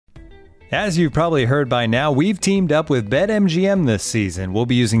As you've probably heard by now, we've teamed up with BetMGM this season. We'll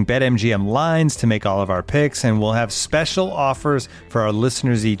be using BetMGM lines to make all of our picks, and we'll have special offers for our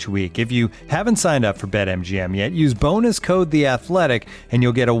listeners each week. If you haven't signed up for BetMGM yet, use bonus code The Athletic, and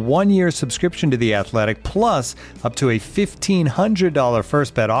you'll get a 1-year subscription to The Athletic, plus up to a $1,500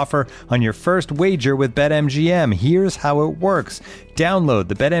 first bet offer on your first wager with BetMGM. Here's how it works. Download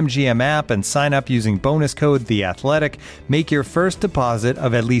the BetMGM app and sign up using bonus code The Athletic. Make your first deposit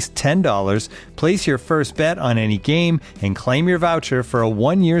of at least $10. Place your first bet on any game and claim your voucher for a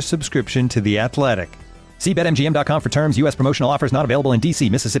 1-year subscription to The Athletic. See BetMGM.com for terms. U.S. promotional offers not available in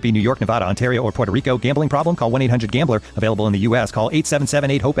D.C., Mississippi, New York, Nevada, Ontario, or Puerto Rico. Gambling problem? Call 1-800-GAMBLER. Available in the U.S. Call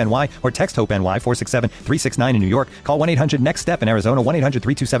 877-8-HOPE-NY or text HOPE-NY 467-369 in New York. Call 1-800-NEXT-STEP in Arizona.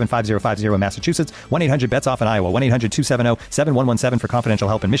 1-800-327-5050 in Massachusetts. 1-800-BETS-OFF in Iowa. 1-800-270-7117 for confidential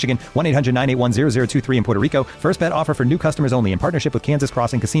help in Michigan. 1-800-981-0023 in Puerto Rico. First bet offer for new customers only in partnership with Kansas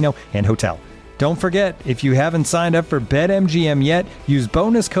Crossing Casino and Hotel. Don't forget, if you haven't signed up for BetMGM yet, use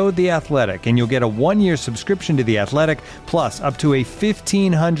bonus code The Athletic, and you'll get a 1-year subscription to The Athletic, plus up to a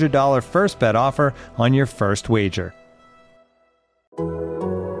 $1,500 first bet offer on your first wager.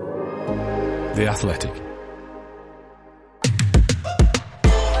 The Athletic.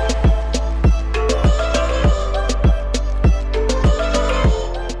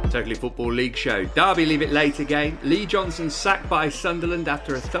 Totally Football League show. Derby leave it late again. Lee Johnson sacked by Sunderland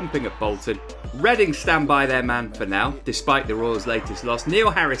after a thumping at Bolton. Reading stand by their man for now, despite the Royals' latest loss.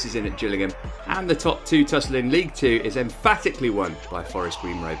 Neil Harris is in at Gillingham, and the top two tussle in League Two is emphatically won by Forest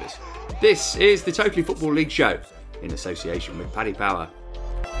Green Rovers. This is the Totally Football League show in association with Paddy Power.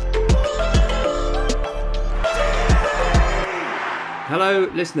 Hello,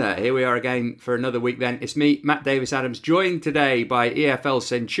 listener. Here we are again for another week then. It's me, Matt Davis-Adams, joined today by EFL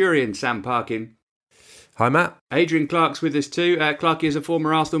Centurion Sam Parkin. Hi, Matt. Adrian Clark's with us too. Clarky is a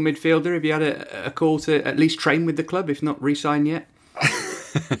former Arsenal midfielder. Have you had a call to at least train with the club, if not re-sign yet?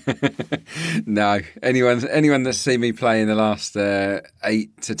 No. Anyone that's seen me play in the last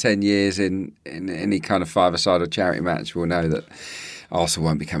 8 to 10 years in any kind of five-a-side or charity match will know that Arsenal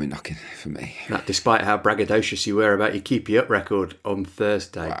won't be coming knocking for me. That, despite how braggadocious you were about your keepy up record on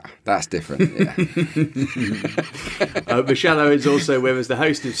Thursday. Wow, that's different, yeah. Michelle Owens also with us, the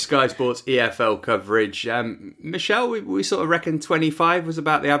host of Sky Sports EFL coverage. Michelle, we sort of reckon 25 was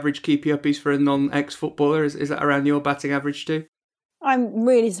about the average keepy uppies for a non-ex-footballer. Is that around your batting average too? I'm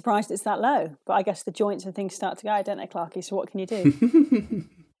really surprised it's that low, but I guess the joints and things start to go, don't they, Clarky? So what can you do?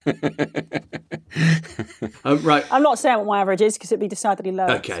 Right. I'm not saying what my average is because it'd be decidedly low.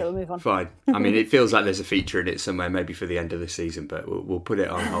 Okay, so we'll move on. Fine. I mean, it feels like there's a feature in it somewhere, maybe for the end of the season, but we'll put it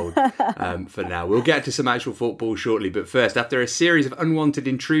on hold for now. We'll get to some actual football shortly, but first, after a series of unwanted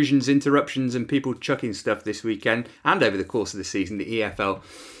intrusions, interruptions, and people chucking stuff this weekend and over the course of the season, the EFL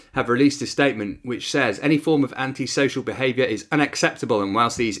have released a statement which says any form of antisocial behaviour is unacceptable, and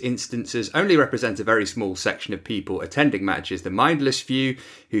whilst these instances only represent a very small section of people attending matches, the mindless few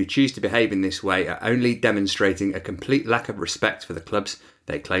who choose to behave in this way are only demonstrating a complete lack of respect for the clubs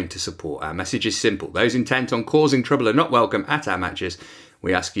they claim to support. Our message is simple. Those intent on causing trouble are not welcome at our matches.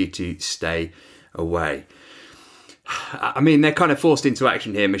 We ask you to stay away. I mean, they're kind of forced into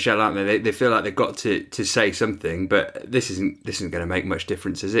action here, Michelle, aren't they? They feel like they've got to say something, but this isn't going to make much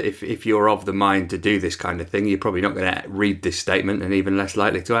difference, is it? If you're of the mind to do this kind of thing, you're probably not going to read this statement and even less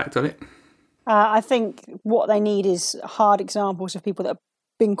likely to act on it. I think what they need is hard examples of people that have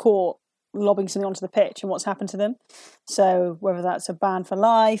been caught lobbing something onto the pitch and what's happened to them. So whether that's a ban for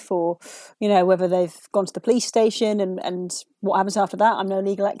life or, whether they've gone to the police station and what happens after that, I'm no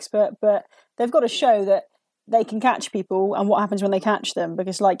legal expert, but they've got to show that they can catch people and what happens when they catch them.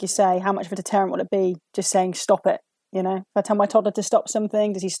 Because like you say, how much of a deterrent will it be just saying, stop it? If I tell my toddler to stop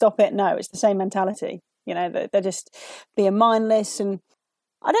something, does he stop it? No, it's the same mentality. They're just being mindless. And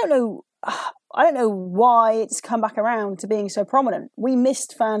I don't know why it's come back around to being so prominent. We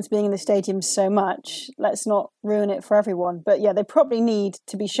missed fans being in the stadium so much. Let's not ruin it for everyone. But yeah, they probably need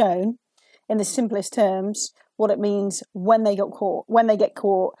to be shown in the simplest terms what it means when they get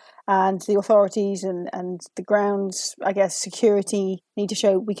caught, and the authorities and the grounds, I guess, security need to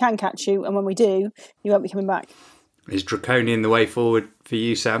show we can catch you, and when we do, you won't be coming back. Is draconian the way forward for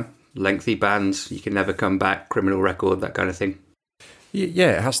you, Sam? Lengthy bans, you can never come back, criminal record, that kind of thing?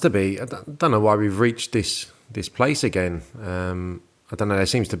 Yeah, it has to be. I don't know why we've reached this place again. I don't know, there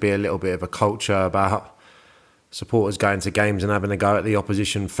seems to be a little bit of a culture about supporters going to games and having a go at the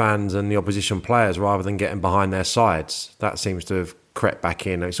opposition fans and the opposition players rather than getting behind their sides. That seems to have crept back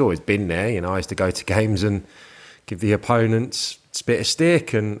in. It's always been there. I used to go to games and give the opponents spit a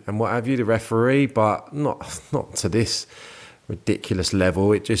stick and what have you, the referee, but not to this ridiculous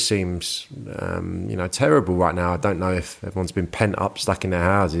level. It just seems, terrible right now. I don't know if everyone's been pent up, stuck in their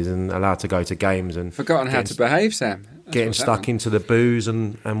houses and allowed to go to games and forgotten how to behave, Sam. That's getting stuck into the booze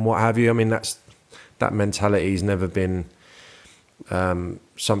and what have you. I mean, that mentality's never been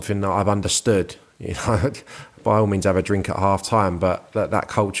something that I've understood. By all means, have a drink at half time, but that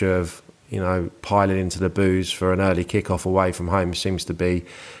culture of piling into the booze for an early kick-off away from home seems to be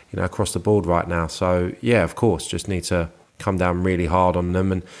across the board right now. So yeah, of course, just need to come down really hard on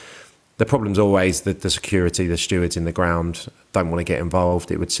them. And the problem's always that the security, the stewards in the ground don't want to get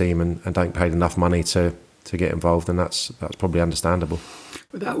involved, it would seem, and don't pay enough money to get involved, and that's probably understandable.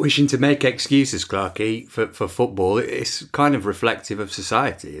 Without wishing to make excuses, Clarky, for football, it's kind of reflective of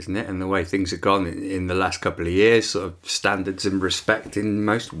society, isn't it? And the way things have gone in the last couple of years, sort of standards and respect in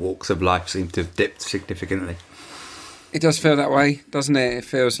most walks of life seem to have dipped significantly. It does feel that way, doesn't it? It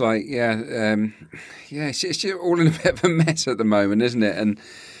feels like, it's just all in a bit of a mess at the moment, isn't it? And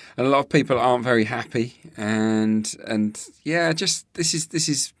a lot of people aren't very happy, and this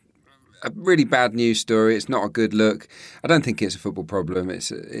is a really bad news story. It's not a good look. I don't think it's a football problem. It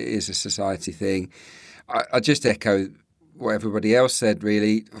is a society thing. I just echo what everybody else said,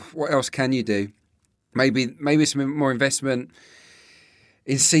 really. What else can you do? Maybe some more investment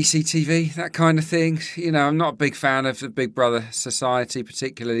in CCTV, that kind of thing. I'm not a big fan of the Big Brother society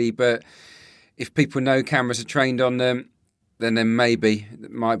particularly, but if people know cameras are trained on them, then maybe it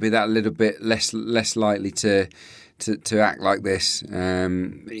might be that little bit less likely to act like this,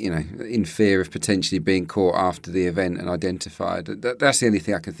 in fear of potentially being caught after the event and identified. That's the only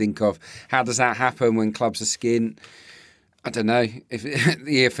thing I can think of. How does that happen when clubs are skint? I don't know. If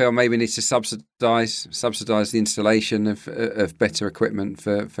the EFL maybe needs to subsidise the installation of better equipment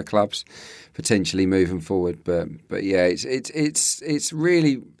for clubs, potentially moving forward. But yeah, it's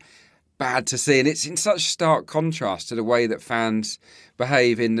really bad to see, and it's in such stark contrast to the way that fans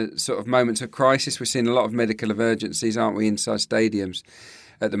behave in the sort of moments of crisis. We're seeing a lot of medical emergencies, aren't we, inside stadiums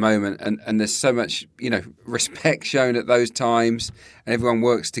at the moment, and there's so much respect shown at those times, and everyone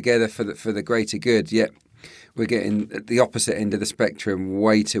works together for the greater good. Yet we're getting at the opposite end of the spectrum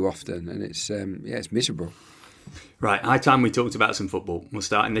way too often, and it's miserable. Right, high time we talked about some football. We'll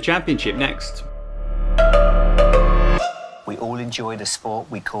start in the Championship next. We all enjoy the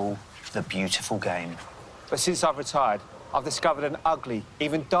sport we call the beautiful game. But since I've retired, I've discovered an ugly,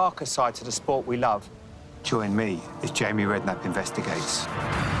 even darker side to the sport we love. Join me as Jamie Redknapp investigates.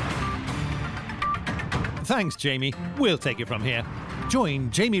 Thanks, Jamie. We'll take it from here. Join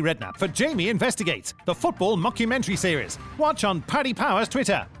Jamie Redknapp for Jamie Investigates, the football mockumentary series. Watch on Paddy Power's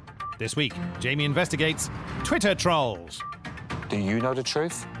Twitter. This week, Jamie investigates Twitter trolls. Do you know the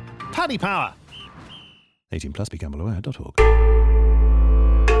truth? Paddy Power. 18 plus, begambleaware.org.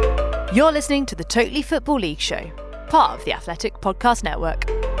 You're listening to the Totally Football League show, part of the Athletic Podcast Network.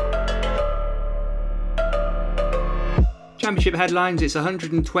 Championship headlines, it's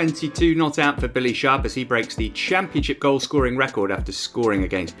 122 not out for Billy Sharp as he breaks the Championship goal-scoring record after scoring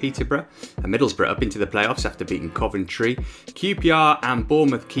against Peterborough. And Middlesbrough up into the playoffs after beating Coventry. QPR and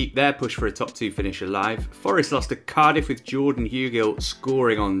Bournemouth keep their push for a top two finish alive. Forest lost to Cardiff with Jordan Hugill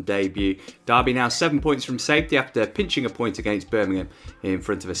scoring on debut. Derby now 7 points from safety after pinching a point against Birmingham in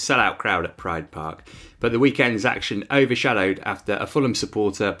front of a sellout crowd at Pride Park. But the weekend's action overshadowed after a Fulham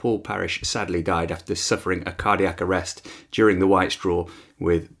supporter, Paul Parish, sadly died after suffering a cardiac arrest during the White Straw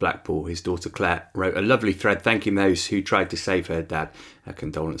with Blackpool. His daughter Claire wrote a lovely thread thanking those who tried to save her dad. Her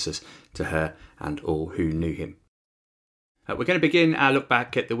condolences to her and all who knew him. We're going to begin our look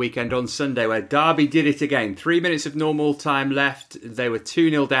back at the weekend on Sunday where Derby did it again. 3 minutes of normal time left. They were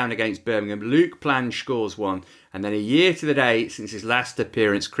 2-0 down against Birmingham. Luke Plange scores one. And then a year to the day since his last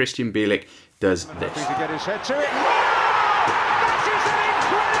appearance, Christian Bielik does this. To get his head to it. That is an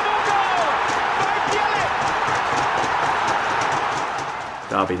incredible goal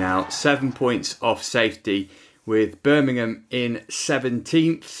by Bielik. Derby now 7 points off safety with Birmingham in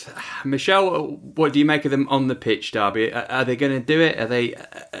 17th. Michelle, what do you make of them on the pitch, Derby? Are they going to do it? Are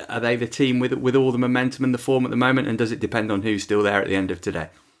they the team with all the momentum and the form at the moment? And does it depend on who's still there at the end of today?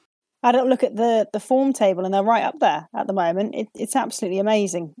 I don't look at the form table and they're right up there at the moment. It's absolutely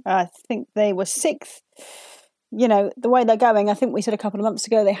amazing. I think they were sixth. The way they're going, I think we said a couple of months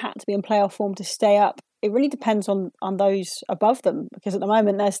ago they had to be in playoff form to stay up. It really depends on those above them because at the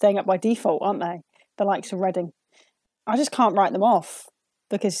moment they're staying up by default, aren't they? The likes of Reading. I just can't write them off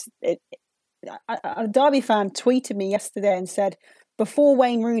because a Derby fan tweeted me yesterday and said, before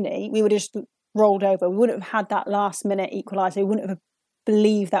Wayne Rooney, we would have just rolled over. We wouldn't have had that last minute equaliser. We wouldn't have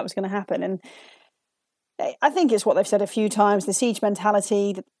believed that was going to happen. And I think it's what they've said a few times, the siege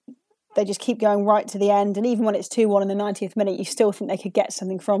mentality. they just keep going right to the end. And even when it's 2-1 in the 90th minute, you still think they could get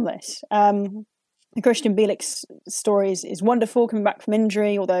something from this. The Christian Bielik story is wonderful, coming back from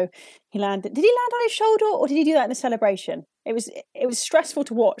injury, although did he land on his shoulder, or did he do that in the celebration? It was stressful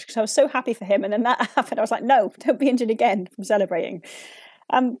to watch because I was so happy for him, and then that happened. I was like, no, don't be injured again from celebrating.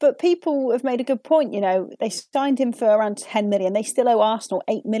 But people have made a good point. They signed him for around 10 million. They still owe Arsenal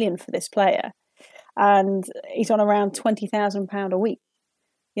 8 million for this player, and he's on around £20,000 a week.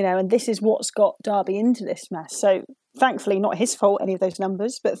 And this is what's got Derby into this mess. So thankfully, not his fault, any of those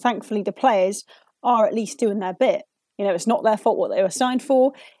numbers, but thankfully the players are at least doing their bit. It's not their fault what they were signed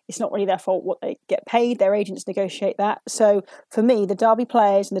for. It's not really their fault what they get paid. Their agents negotiate that. So for me, the Derby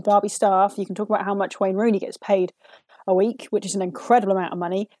players and the Derby staff, you can talk about how much Wayne Rooney gets paid a week, which is an incredible amount of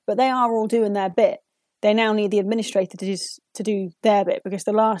money, but they are all doing their bit. They now need the administrator to do their bit, because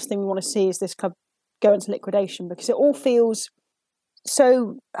the last thing we want to see is this club go into liquidation, because it all feels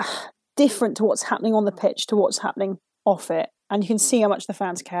so different to what's happening on the pitch to what's happening off it. And you can see how much the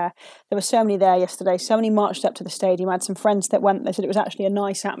fans care. There were so many there yesterday. So many marched up to the stadium. I had some friends that went. They said it was actually a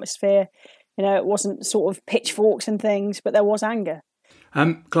nice atmosphere. It wasn't sort of pitchforks and things, but there was anger.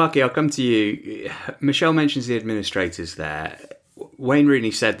 Clarky, I'll come to you. Michelle mentions the administrators there. Wayne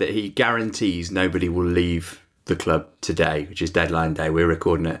Rooney said that he guarantees nobody will leave the club today, which is deadline day. We're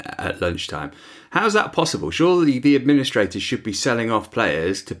recording it at lunchtime. How's that possible? Surely the administrators should be selling off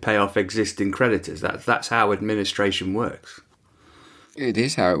players to pay off existing creditors. That's how administration works. It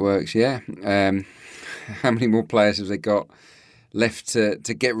is how it works, yeah. How many more players have they got left to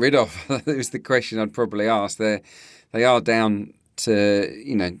get rid of? That was the question I'd probably ask. They are down to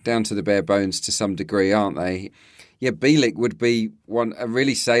the bare bones to some degree, aren't they? Yeah, Bielik would be a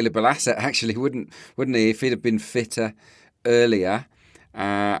really saleable asset, actually, wouldn't he? If he'd have been fitter earlier,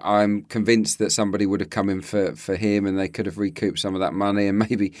 I'm convinced that somebody would have come in for him, and they could have recouped some of that money and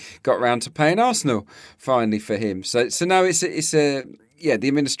maybe got round to paying Arsenal finally for him. So no, it's the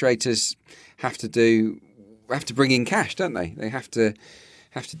administrators have to bring in cash, don't they? They have to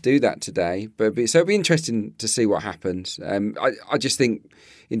do that today. So it'll be interesting to see what happens. I just think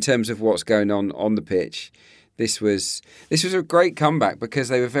in terms of what's going on the pitch, this was a great comeback because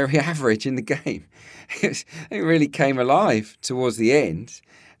they were very average in the game. It really came alive towards the end,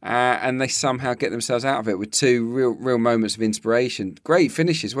 and they somehow get themselves out of it with two real moments of inspiration. Great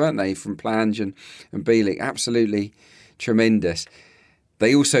finishes, weren't they, from Plange and Bielik? Absolutely tremendous.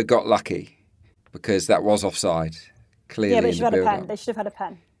 They also got lucky because that was offside. Clearly, yeah, but they should have had a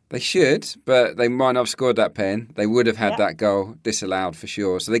pen. They should, but they might not have scored that pen. They would have had that goal disallowed for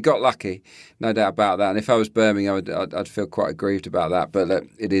sure. So they got lucky, no doubt about that. And if I was Birmingham, I'd feel quite aggrieved about that. But look,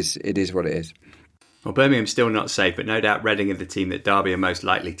 it is what it is. Well, Birmingham's still not safe, but no doubt Reading are the team that Derby are most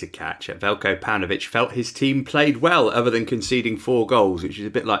likely to catch. Veljko Paunovic felt his team played well, other than conceding 4 goals, which is a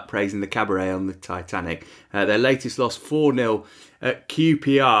bit like praising the cabaret on the Titanic. Their latest loss 4-0 at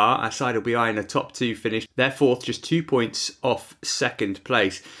QPR. Our side will be eyeing a top 2 finish. They're fourth, just 2 points off second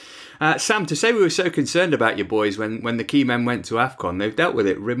place. Sam, to say we were so concerned about your boys when the key men went to AFCON, they've dealt with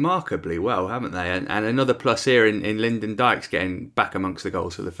it remarkably well, haven't they? And another plus here in Lyndon Dykes getting back amongst the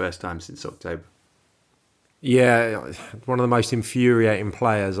goals for the first time since October. Yeah, one of the most infuriating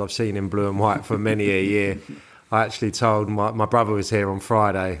players I've seen in blue and white for many a year. I actually told my brother was here on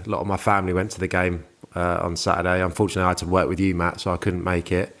Friday. A lot of my family went to the game on Saturday. Unfortunately, I had to work with you, Matt, so I couldn't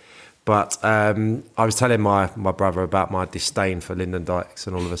make it. But I was telling my brother about my disdain for Lyndon Dykes,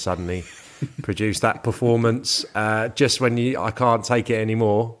 and all of a sudden he produced that performance. Just when I can't take it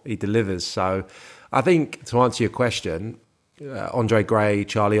anymore, he delivers. So I think, to answer your question, Andre Gray,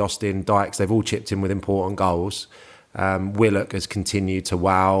 Charlie Austin, Dykes, they've all chipped in with important goals. Willock has continued to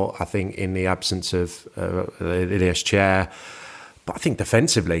wow, I think, in the absence of Ilias Chair. But I think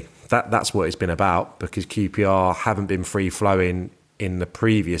defensively, that's what it's been about, because QPR haven't been free-flowing in the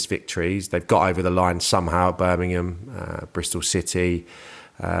previous victories. They've got over the line somehow at Birmingham, Bristol City.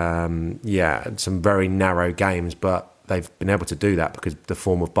 Some very narrow games, but they've been able to do that because the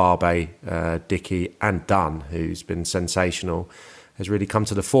form of Barbe, Dickey and Dunn, who's been sensational, has really come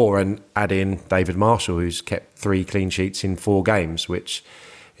to the fore. And add in David Marshall, who's kept 3 clean sheets in 4 games, which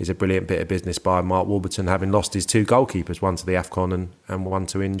is a brilliant bit of business by Mark Warburton, having lost his 2 goalkeepers, one to the AFCON and one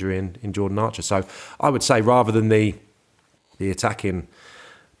to injury in Jordan Archer. So I would say, rather than the attacking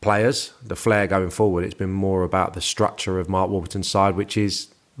players, the flair going forward, it's been more about the structure of Mark Warburton's side, which is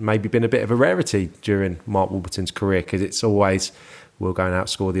maybe been a bit of a rarity during Mark Warburton's career, because it's always, we'll go and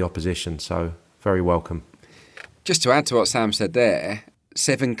outscore the opposition. So very welcome. Just to add to what Sam said there,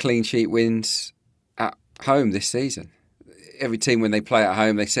 7 clean sheet wins at home this season. Every team, when they play at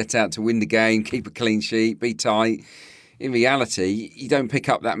home, they set out to win the game, keep a clean sheet, be tight. In reality, you don't pick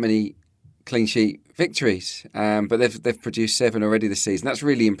up that many clean sheet victories, but they've produced 7 already this season. That's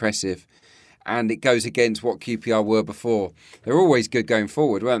really impressive. And it goes against what QPR were before. They're always good going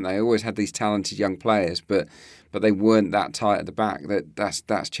forward, weren't they? Always had these talented young players, but they weren't that tight at the back.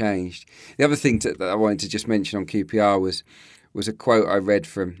 That's changed. The other thing that I wanted to just mention on QPR was a quote I read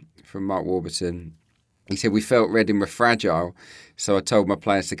from Mark Warburton. He said, "We felt Reading were fragile, so I told my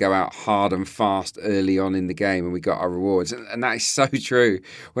players to go out hard and fast early on in the game, and we got our rewards." And that is so true.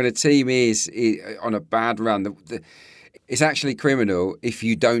 When a team is on a bad run, it's actually criminal if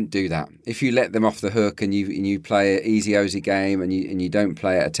you don't do that. If you let them off the hook and you play an easy Aussie game and you don't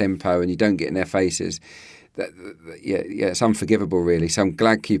play at a tempo and you don't get in their faces, it's unforgivable, really. So I'm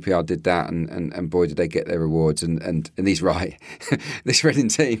glad QPR did that, and boy, did they get their rewards. And he's right. This Reading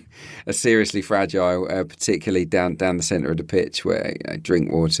team are seriously fragile, particularly down the centre of the pitch, where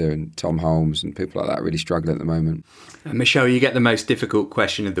Drinkwater and Tom Holmes and people like that are really struggling at the moment. Michelle, you get the most difficult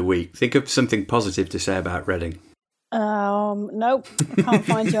question of the week. Think of something positive to say about Reading. Nope, I can't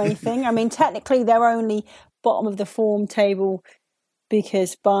find you anything. I mean, technically, they're only bottom of the form table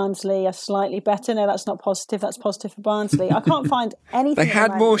because Barnsley are slightly better. No, that's not positive. That's positive for Barnsley. I can't find anything. They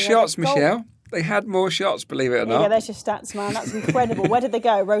had more shots, Michelle. They had more shots, believe it or not. Yeah, there's your stats, man. That's incredible. Where did they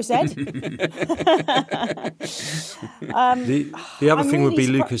go? Rosette? The other thing would be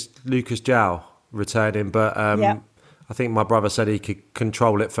Lucas Jow returning, but I think my brother said he could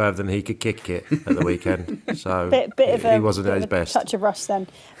control it further than he could kick it at the weekend. So he wasn't at his best. Touch of rust then.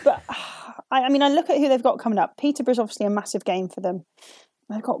 But I mean, I look at who they've got coming up. Peterborough's obviously a massive game for them.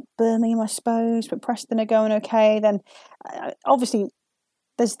 They've got Birmingham, I suppose, but Preston are going okay. Then obviously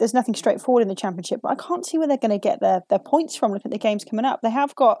there's nothing straightforward in the Championship, but I can't see where they're going to get their points from looking at the games coming up. They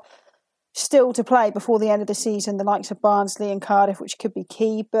have got still to play before the end of the season, the likes of Barnsley and Cardiff, which could be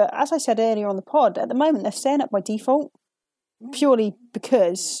key. But as I said earlier on the pod, at the moment they're staying up by default, purely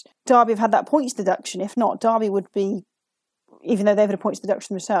because Derby have had that points deduction. If not, Derby would be, even though they've had a points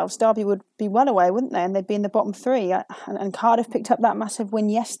deduction themselves, Derby would be well away, wouldn't they? And they'd be in the bottom 3. And Cardiff picked up that massive win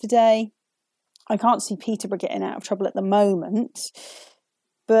yesterday. I can't see Peterborough getting out of trouble at the moment.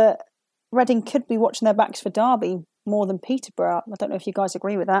 But Reading could be watching their backs for Derby more than Peterborough. I don't know if you guys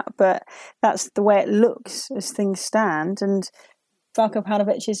agree with that, but that's the way it looks as things stand. And Veljko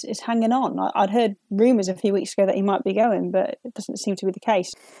Paunovic is hanging on. I'd heard rumours a few weeks ago that he might be going, but it doesn't seem to be the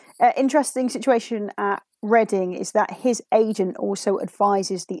case. Interesting situation at Reading is that his agent also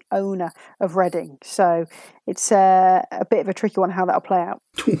advises the owner of Reading. So it's a bit of a tricky one how that'll play out.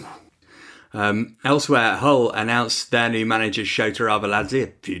 Elsewhere, Hull announced their new manager, Shota Arveladze,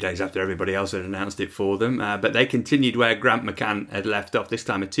 a few days after everybody else had announced it for them. But they continued where Grant McCann had left off, this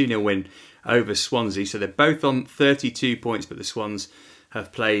time a 2-0 win over Swansea. So they're both on 32 points, but the Swans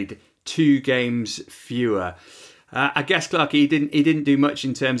have played 2 games fewer. I guess, Clark, he didn't do much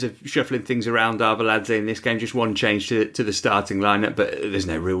in terms of shuffling things around Arveladze in this game, just one change to the starting lineup, but there's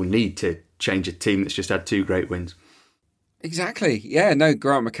no real need to change a team that's just had 2 great wins. Exactly. Yeah, no,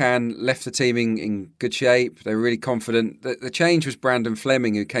 Grant McCann left the team in good shape. They were really confident. The change was Brandon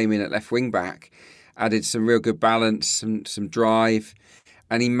Fleming, who came in at left wing back, added some real good balance, some drive,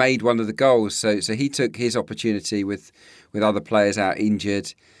 and he made one of the goals. So he took his opportunity with other players out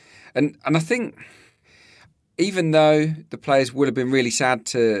injured. And I think even though the players would have been really sad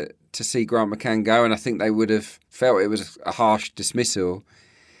to see Grant McCann go, and I think they would have felt it was a harsh dismissal,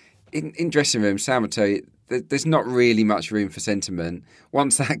 in dressing room, Sam will tell you, there's not really much room for sentiment.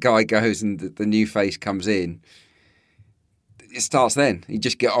 Once that guy goes and the new face comes in, it starts then. You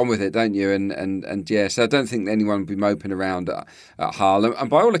just get on with it, don't you? And yeah, so I don't think anyone will be moping around at Hull. And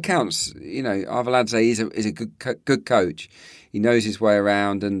by all accounts, Arveladze is a good coach. He knows his way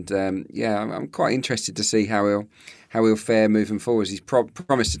around, and I'm quite interested to see how he'll fare moving forward. He's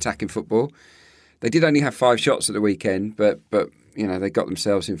promised attacking football. They did only have 5 shots at the weekend, but they got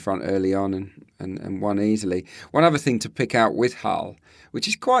themselves in front early on and won easily. One other thing to pick out with Hull, which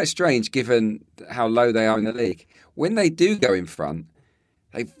is quite strange given how low they are in the league, when they do go in front,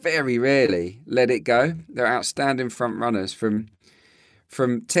 they very rarely let it go. They're outstanding front runners. From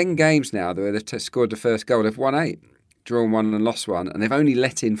 10 games now where they've scored the first goal, they've won 8, drawn 1 and lost 1, and they've only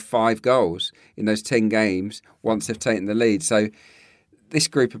let in 5 goals in those 10 games once they've taken the lead. So this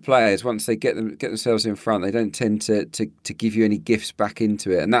group of players, once they get themselves in front, they don't tend to give you any gifts back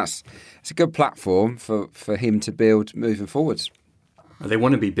into it. And it's a good platform for him to build moving forwards. Well, they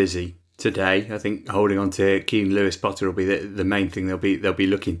want to be busy today. I think holding on to Keane Lewis-Potter will be the main thing they'll be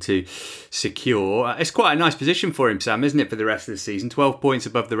looking to secure. It's quite a nice position for him, Sam, isn't it, for the rest of the season? 12 points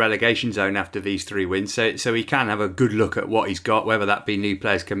above the relegation zone after these 3 wins. So he can have a good look at what he's got, whether that be new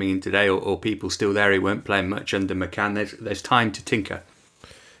players coming in today or people still there who weren't playing much under McCann. There's time to tinker.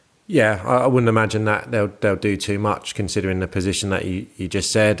 Yeah, I wouldn't imagine that they'll do too much considering the position that you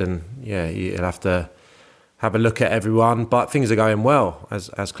just said, and yeah, you'll have to have a look at everyone. But things are going well, as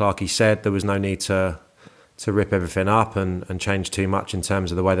Clarkey said. There was no need to rip everything up and change too much in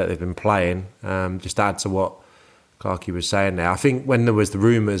terms of the way that they've been playing. Just to add to what Clarkey was saying there, I think when there was the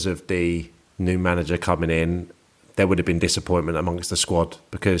rumours of the new manager coming in, there would have been disappointment amongst the squad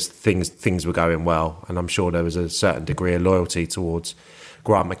because things were going well, and I'm sure there was a certain degree of loyalty towards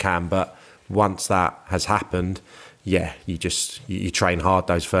Grant McCann. But once that has happened, yeah, you train hard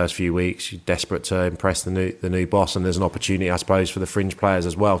those first few weeks. You're desperate to impress the new boss, and there's an opportunity, I suppose, for the fringe players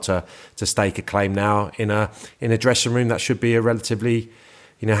as well to stake a claim now in a dressing room that should be a relatively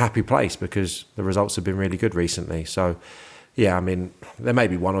happy place because the results have been really good recently. So yeah, I mean, there may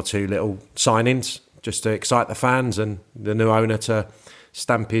be one or two little signings just to excite the fans and the new owner to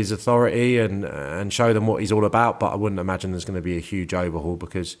stamp his authority and show them what he's all about. But I wouldn't imagine there's going to be a huge overhaul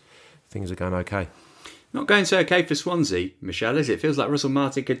because things are going okay. Not going so okay for Swansea, Michelle, is it? Feels like Russell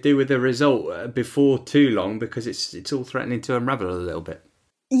Martin could do with a result before too long because it's all threatening to unravel a little bit.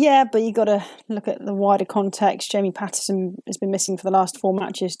 Yeah, but you've got to look at the wider context. Jamie Patterson has been missing for the last 4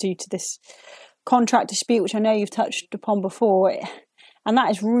 matches due to this contract dispute, which I know you've touched upon before. And that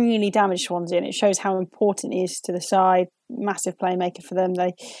has really damaged Swansea, and it shows how important he is to the side. Massive playmaker for them.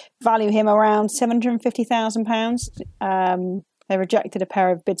 They value him around £750,000. They rejected a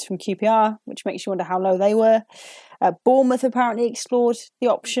pair of bids from QPR, which makes you wonder how low they were. Bournemouth apparently explored the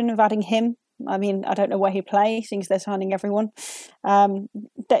option of adding him. I mean, I don't know where he plays, since they're signing everyone. I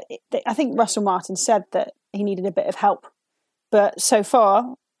think Russell Martin said that he needed a bit of help. But so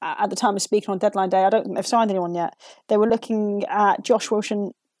far, at the time of speaking on deadline day, I don't think they've signed anyone yet. They were looking at Josh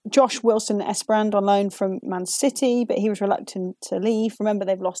Wilson Esperand on loan from Man City, but he was reluctant to leave. Remember,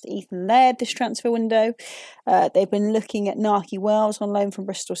 they've lost Ethan Laird this transfer window. They've been looking at Nahki Wells on loan from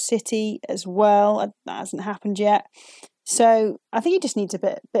Bristol City as well. That hasn't happened yet. So I think he just needs a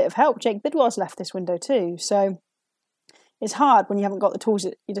bit of help. Jake Bidwell's left this window too. So it's hard when you haven't got the tools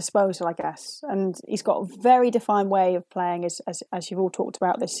at your disposal, I guess. And he's got a very defined way of playing, as you've all talked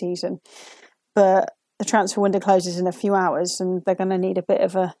about this season. But the transfer window closes in a few hours, and they're going to need a bit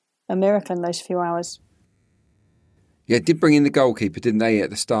of a miracle in those few hours. Yeah, did bring in the goalkeeper, didn't they,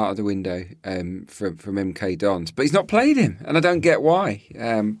 at the start of the window from MK Dons. But he's not played him, and I don't get why.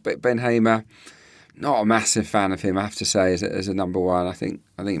 But Ben Hamer, not a massive fan of him, I have to say, as a number one. I think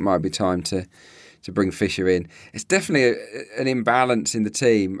it might be time to bring Fisher in. It's definitely an imbalance in the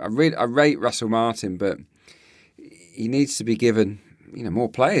team. I rate Russell Martin, but he needs to be given more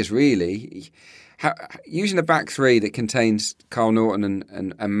players, really. Using a back three that contains Carl Norton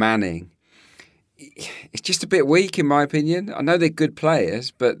and Manning, it's just a bit weak in my opinion. I know they're good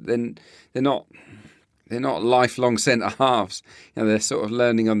players, but then they're not lifelong centre halves. They're sort of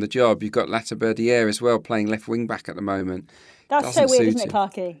learning on the job. You've got Latibeaudiere as well playing left wing back at the moment. That's so weird, isn't it,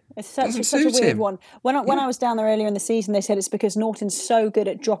 Clarkey? It's such a weird one. When I was down there earlier in the season, they said it's because Norton's so good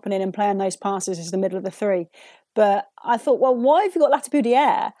at dropping in and playing those passes as the middle of the three. But I thought, well, why have you got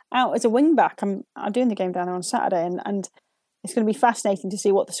Latibeaudiere out as a wing back? I'm doing the game down there on Saturday, and it's going to be fascinating to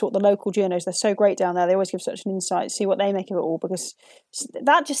see what the local journos. They're so great down there. They always give such an insight. See what they make of it all, because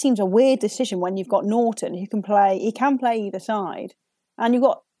that just seems a weird decision when you've got Norton who can play. He can play either side, and you've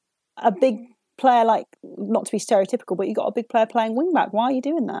got a big player, like, not to be stereotypical, but you've got a big player playing wing back. Why are you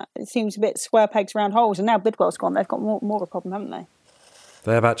doing that? It seems a bit square pegs round holes. And now Bidwell's gone, they've got more of a problem, haven't they?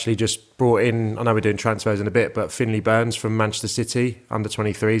 They have actually just brought in, I know we're doing transfers in a bit, but Finley Burns from Manchester City, under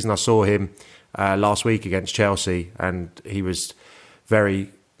 23s, and I saw him last week against Chelsea, and he was very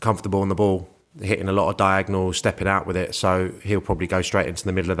comfortable on the ball, hitting a lot of diagonals, stepping out with it, so he'll probably go straight into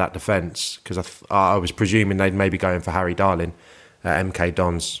the middle of that defence, because I was presuming they'd maybe go in for Harry Darling at MK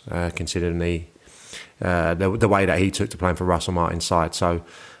Dons, considering the way that he took to playing for Russell Martin's side. So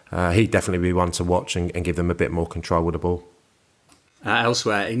he'd definitely be one to watch and give them a bit more control with the ball.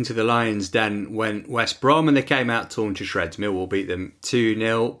 Elsewhere, into the Lions' den went West Brom, and they came out torn to shreds. Millwall beat them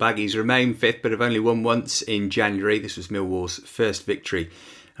 2-0. Baggies remain fifth, but have only won once in January. This was Millwall's first victory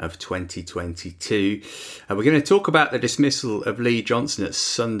of 2022. We're going to talk about the dismissal of Lee Johnson at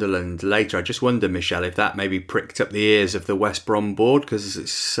Sunderland later. I just wonder, Michelle, if that maybe pricked up the ears of the West Brom board, because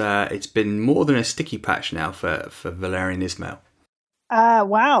it's been more than a sticky patch now for Valérien Ismaël.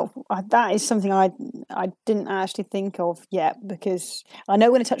 Wow, that is something I didn't actually think of yet, because I know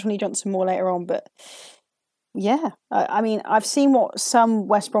we're going to touch on Lee Johnson more later on, but yeah, I mean, I've seen what some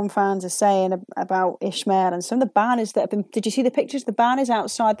West Brom fans are saying about Ismaël, and some of the banners that have been... Did you see the pictures? The banners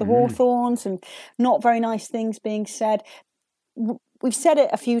outside the Hawthorns, and not very nice things being said. We've said it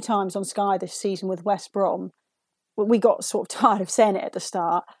a few times on Sky this season with West Brom. We got sort of tired of saying it at the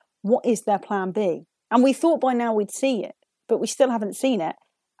start. what is their plan B? And we thought by now we'd see it, but we still haven't seen it.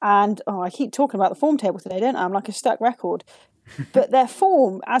 And I keep talking about the form table today, don't I? I'm like a stuck record. But their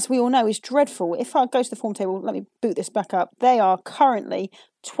form, as we all know, is dreadful. If I go to the form table, let me boot this back up. They are currently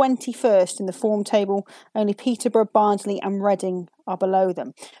 21st in the form table. Only Peterborough, Barnsley and Reading are below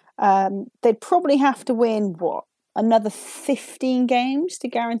them. They'd probably have to win, another 15 games to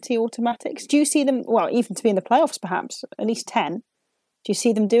guarantee automatics? Do you see them, even to be in the playoffs perhaps, at least 10? Do you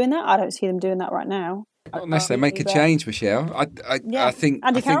see them doing that? I don't see them doing that right now. Not unless they make a change, Michelle. I think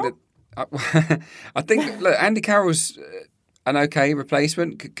Andy Carroll? I think look, Andy Carroll's an okay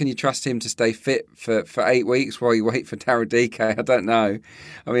replacement. Can you trust him to stay fit for 8 weeks while you wait for Daryl Dike? I don't know.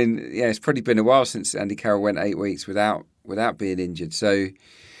 I mean, yeah, it's probably been a while since Andy Carroll went 8 weeks without being injured. So,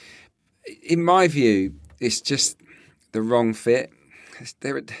 in my view, it's just the wrong fit.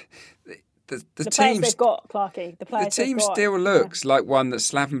 The team they've got, Clarkie. The team still looks like one that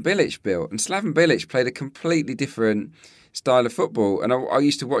Slaven Bilic built, and Slaven Bilic played a completely different style of football. And I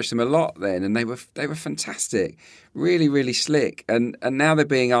used to watch them a lot then, and they were fantastic, really, really slick. And now they're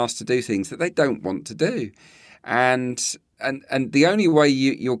being asked to do things that they don't want to do, and the only way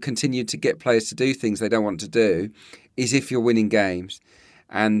you'll continue to get players to do things they don't want to do is if you're winning games.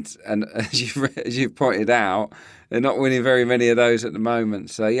 And as you've pointed out, they're not winning very many of those at the moment.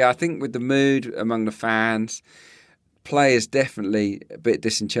 So, yeah, I think with the mood among the fans, players definitely a bit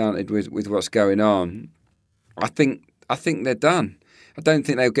disenchanted with what's going on. I think they're done. I don't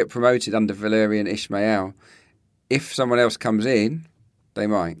think they'll get promoted under Valérien Ismaël. If someone else comes in, they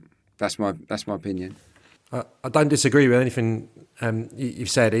might. That's my opinion. I don't disagree with anything you've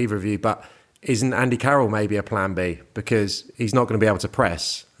said, either of you, but isn't Andy Carroll maybe a plan B? Because he's not going to be able to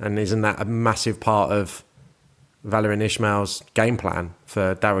press, and isn't that a massive part of Valérien Ismaël's game plan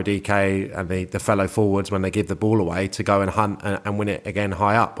for Daryl Dike and the fellow forwards when they give the ball away to go and hunt and win it again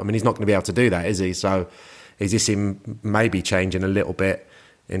high up? I mean, he's not going to be able to do that, is he? So is this him maybe changing a little bit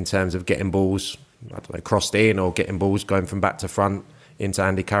in terms of getting balls, I don't know, crossed in, or getting balls going from back to front into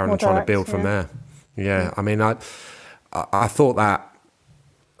Andy Carroll and trying to build from there? Yeah, I mean, I thought that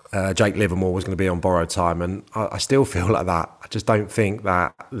Jake Livermore was going to be on borrowed time, and I still feel like that. I just don't think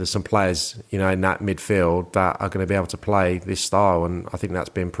that there's some players, in that midfield that are going to be able to play this style, and I think that's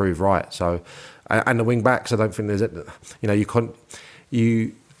been proved right. So, and the wing backs, I don't think there's,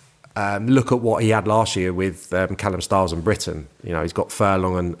 you look at what he had last year with Callum Styles and Britton. He's got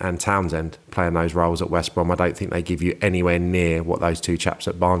Furlong and Townsend playing those roles at West Brom. I don't think they give you anywhere near what those two chaps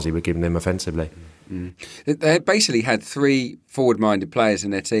at Barnsley were giving them offensively. They basically had 3 forward-minded players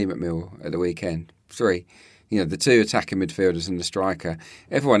in their team at Mill at the weekend. 3. The 2 attacking midfielders and the striker.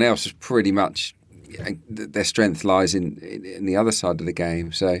 Everyone else is pretty much, their strength lies in the other side of the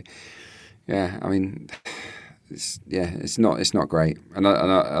game. So, yeah, I mean, it's not great. And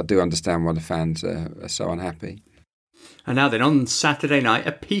I do understand why the fans are so unhappy. And now then, on Saturday night,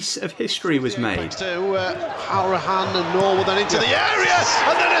 a piece of history was made. To Halrahan and Norwood, then into the area,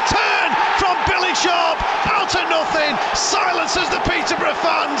 and then a turn from Billy Sharp, out of nothing, silences the Peterborough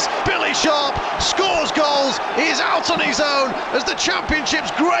fans. Billy Sharp scores goals, he is out on his own as the Championship's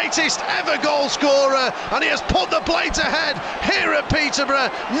greatest ever goal scorer, and he has put the Blades ahead here at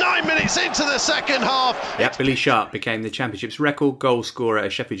Peterborough, 9 minutes into the second half. Yeah, Billy Sharp became the Championship's record goal scorer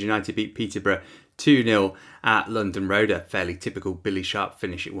as Sheffield United beat Peterborough 2-0 at London Road. A fairly typical Billy Sharp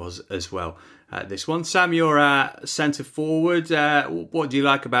finish it was as well. This one, Sam, you're centre forward. What do you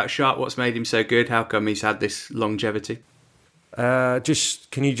like about Sharp? What's made him so good? How come he's had this longevity?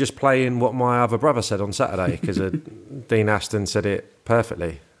 Can you just play in what my other brother said on Saturday? Because Dean Aston said it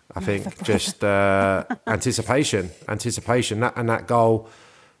perfectly. I think just anticipation. That goal.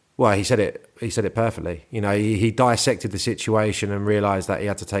 Well, he said it perfectly. He dissected the situation and realised that he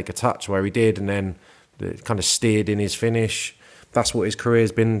had to take a touch where he did, and then kind of steered in his finish. That's what his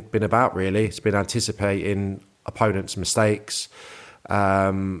career's been about, really. It's been anticipating opponents' mistakes. Do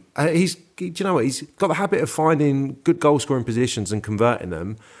you know what? He's got the habit of finding good goal-scoring positions and converting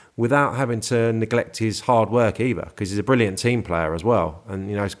them without having to neglect his hard work either, because he's a brilliant team player as well.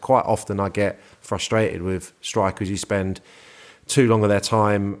 And, quite often I get frustrated with strikers who spend too long of their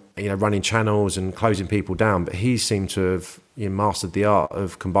time, running channels and closing people down. But he seemed to have mastered the art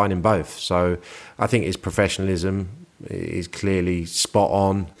of combining both. So I think his professionalism is clearly spot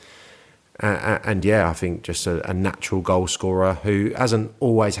on. And I think just a natural goal scorer who hasn't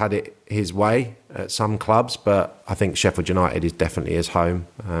always had it his way at some clubs, but I think Sheffield United is definitely his home.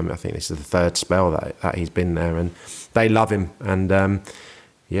 I think this is the 3rd spell that he's been there, and they love him. And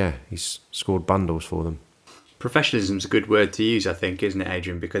he's scored bundles for them. Professionalism's a good word to use, I think, isn't it,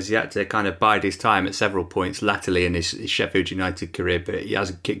 Adrian? Because he had to kind of bide his time at several points latterly in his Sheffield United career, but he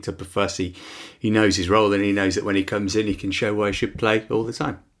hasn't kicked up a fuss. He knows his role, and he knows that when he comes in, he can show why he should play all the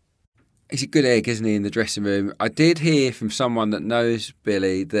time. He's a good egg, isn't he, in the dressing room? I did hear from someone that knows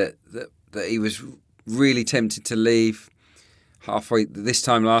Billy that he was really tempted to leave halfway this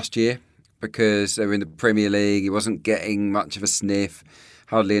time last year because they were in the Premier League. He wasn't getting much of a sniff,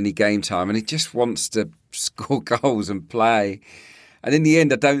 hardly any game time, and he just wants to score goals and play. And in the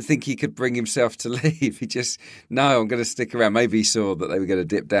end, I don't think he could bring himself to leave. He just, no, I'm going to stick around. Maybe he saw that they were going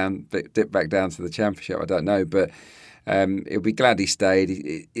to dip back down to the Championship. I don't know, but he'll be glad he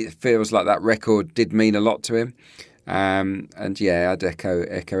stayed. It feels like that record did mean a lot to him. And yeah, I'd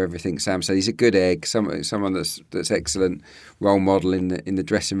echo everything Sam said. He's a good egg, someone that's excellent role model in the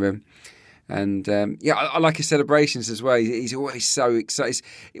dressing room. And I like his celebrations as well. He's always so excited.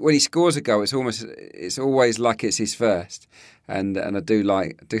 When he scores a goal, it's always like it's his first. And I do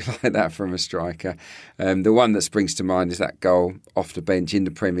like that from a striker. The one that springs to mind is that goal off the bench in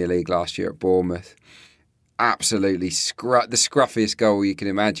the Premier League last year at Bournemouth. Absolutely the scruffiest goal you can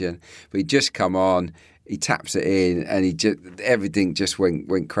imagine. But he just come on, he taps it in, and everything just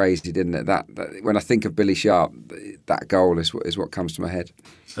went crazy, didn't it? That when I think of Billy Sharp, that goal is what comes to my head.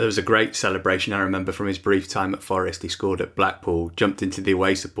 There was a great celebration I remember from his brief time at Forest. He scored at Blackpool, jumped into the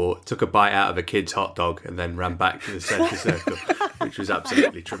away support, took a bite out of a kid's hot dog, and then ran back to the centre circle, which was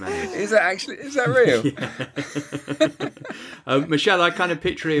absolutely tremendous. Is that real? Michelle, I kind of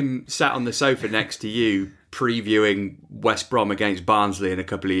picture him sat on the sofa next to you, previewing West Brom against Barnsley in a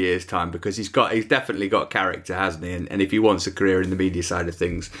couple of years' time, because he's definitely got character, hasn't he? And if he wants a career in the media side of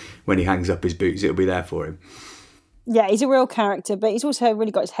things, when he hangs up his boots, it'll be there for him. Yeah, he's a real character, but he's also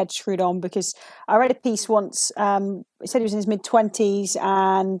really got his head screwed on, because I read a piece once, it said he was in his mid-20s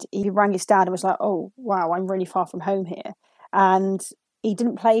and he rang his dad and was like, oh, wow, I'm really far from home here. And he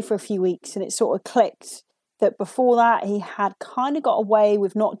didn't play for a few weeks, and it sort of clicked that before that he had kind of got away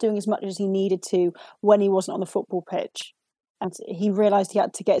with not doing as much as he needed to when he wasn't on the football pitch. And he realised he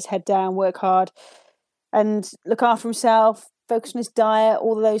had to get his head down, work hard and look after himself, focus on his diet,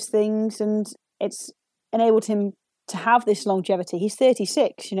 all of those things. And it's enabled him to have this longevity. He's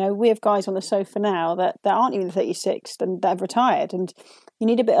 36. We have guys on the sofa now that aren't even 36 and that have retired. And you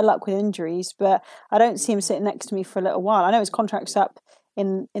need a bit of luck with injuries, but I don't see him sitting next to me for a little while. I know his contract's up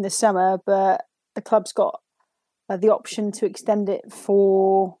in the summer, but the club's got the option to extend it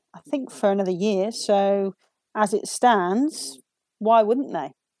for another year. So as it stands, why wouldn't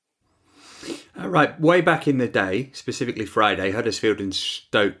they? Right, way back in the day, specifically Friday, Huddersfield and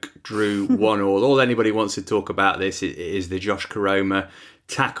Stoke drew 1-1. All anybody wants to talk about this is the Josh Koroma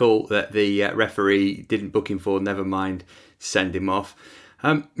tackle that the referee didn't book him for, never mind send him off.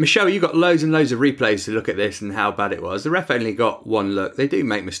 Michelle, you got loads and loads of replays to look at this and how bad it was. The ref only got one look. They do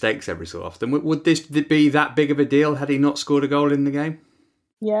make mistakes every so often. Would this be that big of a deal had he not scored a goal in the game?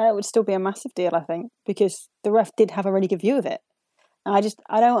 Yeah, it would still be a massive deal, I think, because the ref did have a really good view of it. And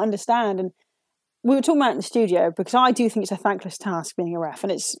I don't understand. And we were talking about it in the studio, because I do think it's a thankless task being a ref,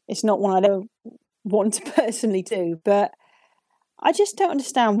 and it's not one I don't want to personally do. But I just don't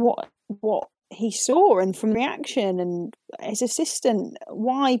understand what he saw, and from reaction and his assistant,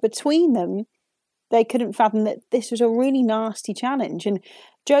 why between them they couldn't fathom that this was a really nasty challenge. And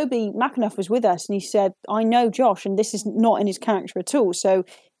Joby McAnuff was with us, and he said, I know Josh, and this is not in his character at all, so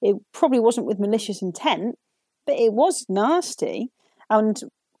it probably wasn't with malicious intent, but it was nasty. And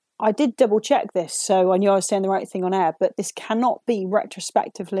I did double check this, so I knew I was saying the right thing on air, but this cannot be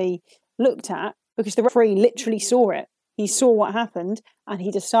retrospectively looked at, because the referee literally saw it. He saw what happened and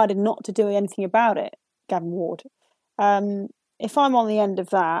he decided not to do anything about it, Gavin Ward. If I'm on the end of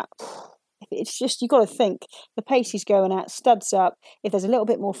that, it's just, you've got to think, the pace he's going at, studs up, if there's a little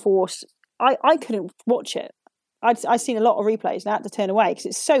bit more force, I couldn't watch it. I'd seen a lot of replays and I had to turn away because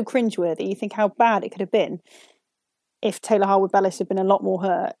it's so cringeworthy. You think how bad it could have been if Taylor Harwood-Bellis had been a lot more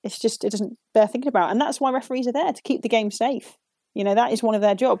hurt. It doesn't bear thinking about. And that's why referees are there, to keep the game safe. That is one of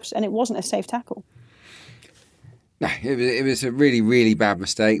their jobs, and it wasn't a safe tackle. No, it was a really, really bad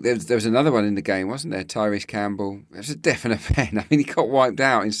mistake. There was another one in the game, wasn't there? Tyrese Campbell. It was a definite pen. I mean, he got wiped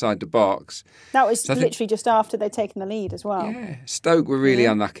out inside the box. That was literally just after they'd taken the lead as well. Yeah, Stoke were really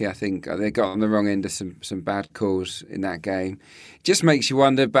unlucky, I think. They got on the wrong end of some bad calls in that game. It just makes you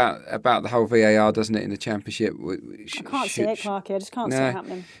wonder about the whole VAR, doesn't it, in the Championship? I can't see it, Clarky. I just can't see it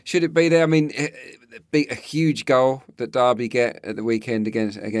happening. Should it be there? I mean, a huge goal that Derby get at the weekend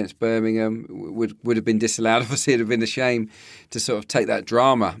against Birmingham would have been disallowed. Obviously, it would have been a shame to sort of take that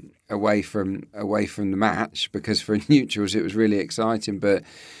drama away from the match, because for neutrals it was really exciting. But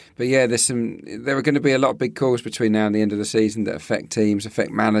yeah, there are going to be a lot of big calls between now and the end of the season that affect teams,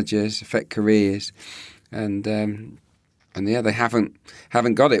 affect managers, affect careers, and yeah, they haven't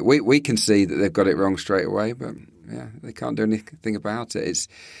got it. We can see that they've got it wrong straight away, but yeah, they can't do anything about it.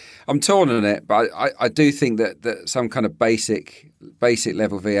 I'm torn on it, but I do think that some kind of basic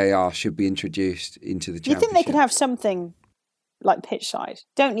level VAR should be introduced into the championship. Do you think they could have something like pitch side?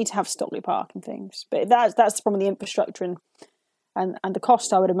 Don't need to have Stockley Park and things, but that's the problem with the infrastructure and the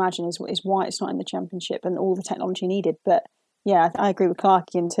cost, I would imagine, is why it's not in the championship and all the technology needed. But yeah, I agree with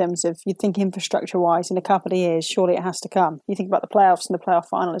Clarkey in terms of, you'd think infrastructure-wise, in a couple of years, surely it has to come. You think about the playoffs and the playoff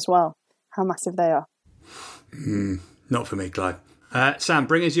final as well, how massive they are. Not for me, Clive. Sam,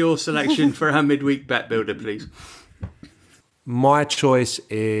 bring us your selection for our midweek bet builder, please. My choice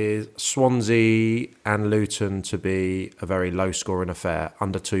is Swansea and Luton to be a very low-scoring affair,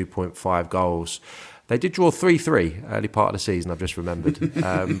 under 2.5 goals. They did draw 3-3 early part of the season, I've just remembered.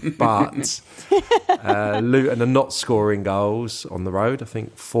 But Luton are not scoring goals on the road. I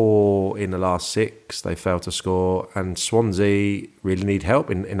think 4 in the last 6 they failed to score. And Swansea really need help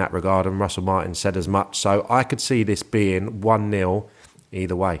in that regard. And Russell Martin said as much. So I could see this being 1-0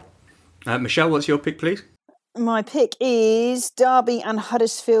 either way. Michelle, what's your pick, please? My pick is Derby and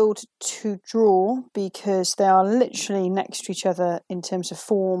Huddersfield to draw, because they are literally next to each other in terms of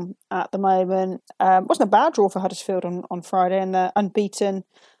form at the moment. Wasn't a bad draw for Huddersfield on Friday, and they're unbeaten,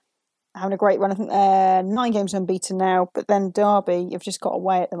 having a great run. I think they're 9 games unbeaten now, but then Derby have just got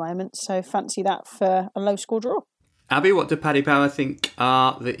away at the moment, so fancy that for a low-score draw. Abby, what do Paddy Power think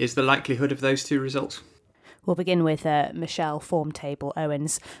is the likelihood of those 2 results? We'll begin with Michelle Form Table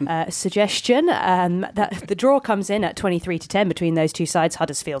Owen's suggestion that the draw comes in at 23-10 between those two sides.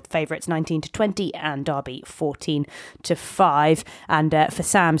 Huddersfield favourites 19-20 and Derby 14-5. And for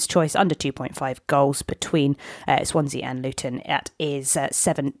Sam's choice, under 2.5 goals between Swansea and Luton, it is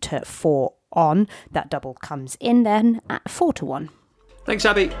 7-4 on. That double comes in then at 4-1. Thanks,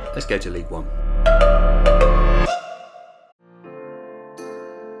 Abby. Let's go to League One.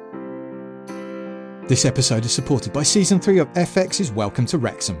 This episode is supported by Season 3 of FX's Welcome to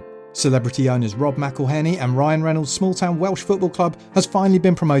Wrexham. Celebrity owners Rob McElhenney and Ryan Reynolds' small-town Welsh football club has finally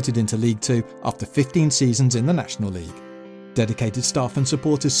been promoted into League 2 after 15 seasons in the National League. Dedicated staff and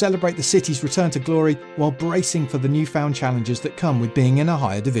supporters celebrate the city's return to glory while bracing for the newfound challenges that come with being in a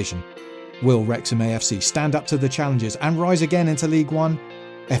higher division. Will Wrexham AFC stand up to the challenges and rise again into League 1?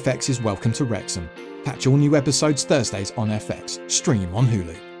 FX's Welcome to Wrexham. Catch all new episodes Thursdays on FX. Stream on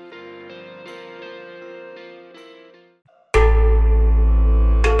Hulu.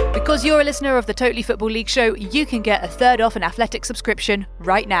 Because you're a listener of the Totally Football League show, you can get a third off an Athletic subscription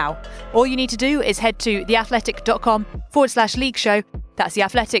right now. All you need to do is head to theathletic.com/league show. That's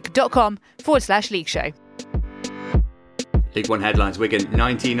theathletic.com/league show. League One headlines: Wigan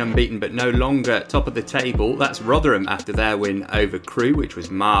 19 unbeaten but no longer top of the table. That's Rotherham after their win over Crewe, which was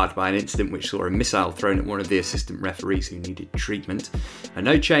marred by an incident which saw a missile thrown at one of the assistant referees who needed treatment. And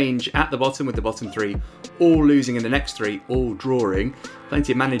no change at the bottom, with the bottom 3 all losing and the next 3 all drawing.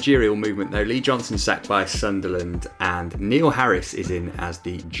 Plenty of managerial movement though. Lee Johnson sacked by Sunderland and Neil Harris is in as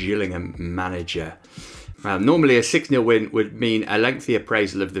the Gillingham manager. Normally a 6-0 win would mean a lengthy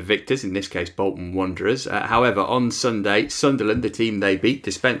appraisal of the victors, in this case Bolton Wanderers. However, on Sunday, Sunderland, the team they beat,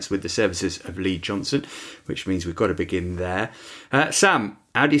 dispensed with the services of Lee Johnson, which means we've got to begin there. Sam,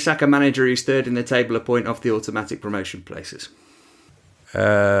 how do you sack a manager who's third in the table a point off the automatic promotion places?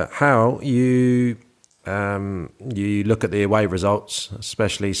 How you look at the away results,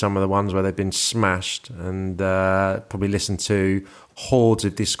 especially some of the ones where they've been smashed, and probably listen to hordes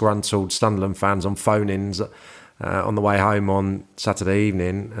of disgruntled Sunderland fans on phone-ins on the way home on Saturday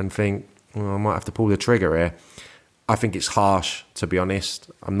evening and think, well, I might have to pull the trigger here. I think it's harsh, to be honest.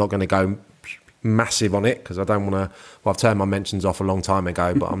 I'm not going to go massive on it because I don't want to. Well, I've turned my mentions off a long time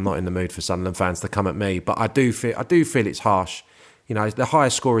ago, but I'm not in the mood for Sunderland fans to come at me. But I do feel it's harsh. You know, the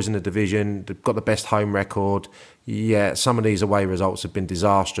highest scorers in the division, they've got the best home record. Yeah, some of these away results have been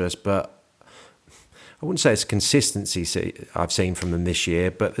disastrous, but I wouldn't say it's consistency I've seen from them this year,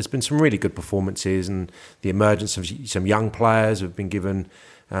 but there's been some really good performances and the emergence of some young players who have been given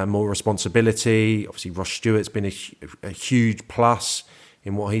more responsibility. Obviously, Ross Stewart's been a huge plus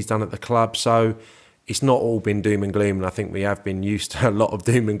in what he's done at the club. So it's not all been doom and gloom, and I think we have been used to a lot of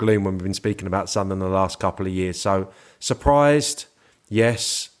doom and gloom when we've been speaking about Sunderland the last couple of years. So surprised,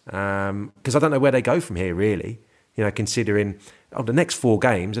 yes, because I don't know where they go from here, really. You know, considering the next 4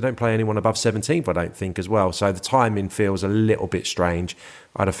 games, they don't play anyone above 17th, I don't think, as well. So the timing feels a little bit strange.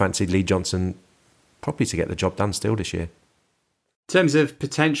 I'd have fancied Lee Johnson probably to get the job done still this year. In terms of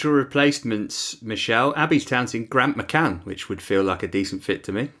potential replacements, Michelle, Abby's touting Grant McCann, which would feel like a decent fit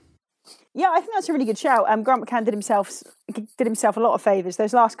to me. Yeah, I think that's a really good shout. Grant McCann did himself a lot of favours.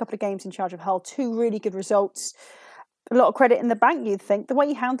 Those last couple of games in charge of Hull, 2 really good results. A lot of credit in the bank, you'd think. The way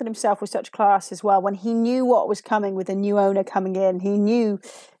he handled himself with such class as well. When he knew what was coming with a new owner coming in, he knew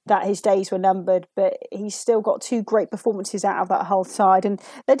that his days were numbered, but he's still got 2 great performances out of that Hull side, and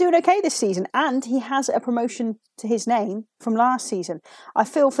they're doing okay this season. And he has a promotion to his name from last season. I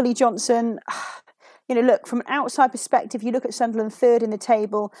feel for Lee Johnson. Look, from an outside perspective, you look at Sunderland 3rd in the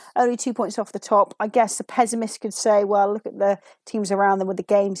table, only 2 points off the top. I guess the pessimist could say, well, look at the teams around them with the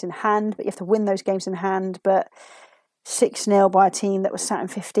games in hand, but you have to win those games in hand. But 6-0 by a team that was sat in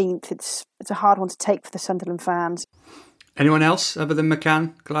 15th, it's a hard one to take for the Sunderland fans. Anyone else other than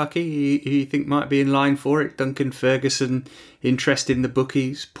McCann, Clarkey, who you think might be in line for it? Duncan Ferguson, interest in the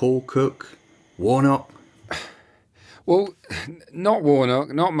bookies, Paul Cook, Warnock? Well, not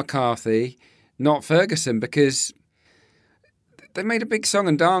Warnock, not McCarthy, not Ferguson, because they made a big song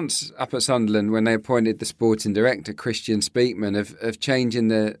and dance up at Sunderland when they appointed the sporting director, Christian Speakman, of changing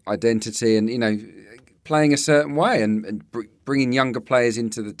the identity and, playing a certain way and bringing younger players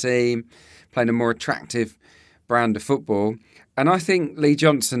into the team, playing a more attractive brand of football. And I think Lee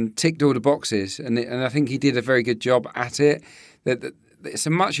Johnson ticked all the boxes, and I think he did a very good job at it. That it's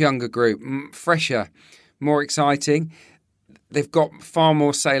a much younger group, fresher, more exciting. They've got far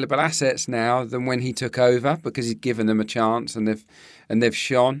more saleable assets now than when he took over because he'd given them a chance and they've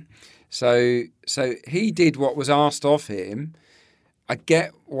shone. So he did what was asked of him. I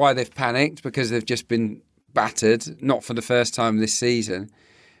get why they've panicked because they've just been battered, not for the first time this season.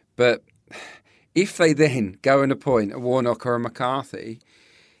 But if they then go and appoint a Warnock or a McCarthy,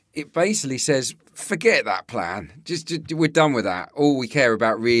 it basically says, forget that plan. Just we're done with that. All we care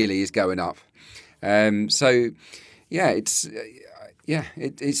about really is going up. It's a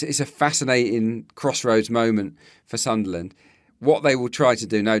fascinating crossroads moment for Sunderland. What they will try to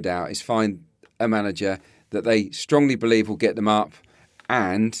do, no doubt, is find a manager that they strongly believe will get them up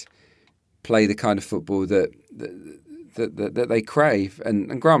and play the kind of football that they crave.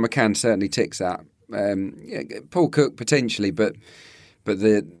 And Grant McCann certainly ticks that. Paul Cook potentially, but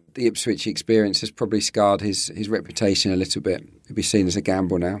the Ipswich experience has probably scarred his reputation a little bit. It'll be seen as a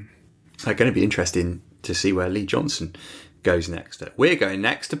gamble now. It's going to be interesting to see where Lee Johnson goes next. We're going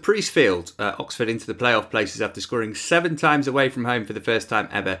next to Priestfield. Oxford into the playoff places after scoring 7 times away from home for the first time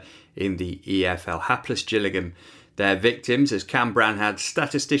ever in the EFL. Hapless Gillingham, their victims, as Cam Brown had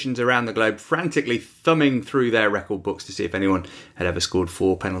statisticians around the globe frantically thumbing through their record books to see if anyone had ever scored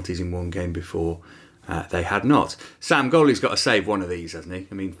 4 penalties in one game before. They had not. Sam Goaly's got to save one of these, hasn't he?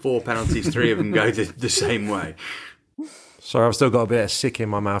 I mean, 4 penalties, 3 of them go the same way. Sorry, I've still got a bit of sick in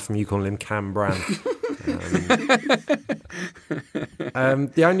my mouth from you calling him Cam Brown.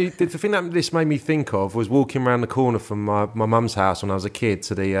 The thing that this made me think of was walking around the corner from my mum's house when I was a kid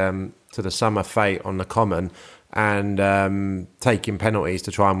to the summer fete on the Common and taking penalties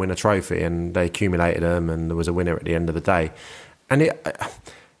to try and win a trophy, and they accumulated them and there was a winner at the end of the day. And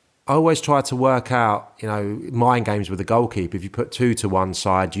I always try to work out, mind games with the goalkeeper. If you put 2 to one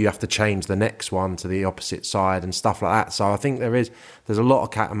side, you have to change the next one to the opposite side and stuff like that. So I think there's a lot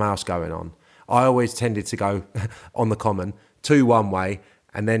of cat and mouse going on. I always tended to go on the Common 2 one way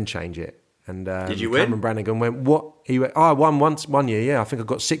and then change it. And did you win? Cameron Brannigan went, what? He went, I won once, 1 year, yeah. I think I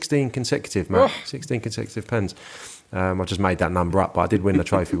got 16 consecutive, Matt. 16 consecutive pens. I just made that number up, but I did win the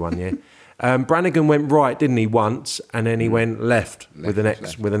trophy 1 year. Brannigan went right, didn't he, once, and then he went left with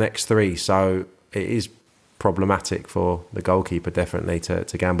the next 3. So it is problematic for the goalkeeper, definitely,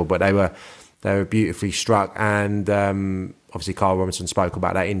 to gamble. But they were beautifully struck, and obviously Carl Robinson spoke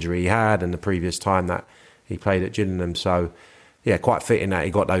about that injury he had and the previous time that he played at Gillingham. So yeah, quite fitting that he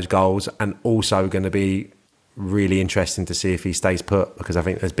got those goals, and also going to be really interesting to see if he stays put, because I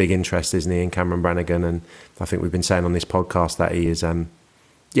think there's big interest, isn't he, in Cameron Brannigan, and I think we've been saying on this podcast that he is.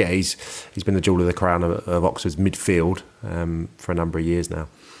 He's been the jewel of the crown of Oxford's midfield for a number of years now.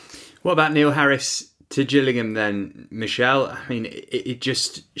 What about Neil Harris to Gillingham then, Michelle? I mean, it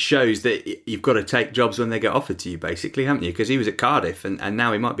just shows that you've got to take jobs when they get offered to you, basically, haven't you? Because he was at Cardiff and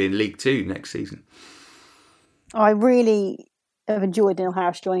now he might be in League Two next season. I really have enjoyed Neil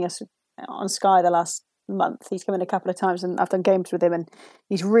Harris joining us on Sky the last month. He's come in a couple of times and I've done games with him, and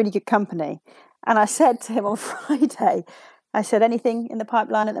he's really good company. And I said to him on Friday, I said, anything in the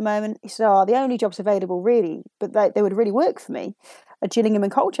pipeline at the moment? He said, the only jobs available really, but they would really work for me, are Gillingham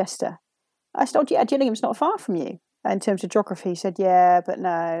and Colchester. I said, Gillingham's not far from you in terms of geography. He said, yeah, but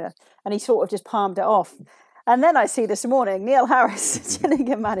no. And he sort of just palmed it off. And then I see this morning, Neil Harris,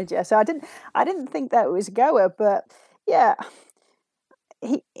 Gillingham manager. So I didn't think that was a goer, but yeah,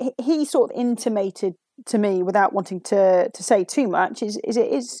 he sort of intimated to me, without wanting to say too much, is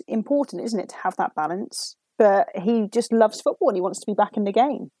it is important, isn't it, to have that balance? But he just loves football and he wants to be back in the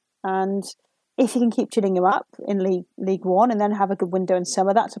game. And if he can keep Gillingham up in League One and then have a good window in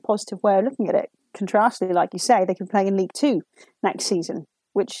summer, that's a positive way of looking at it. Contrastly, like you say, they could be playing in League Two next season,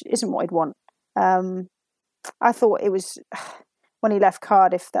 which isn't what I'd want. I thought it was, when he left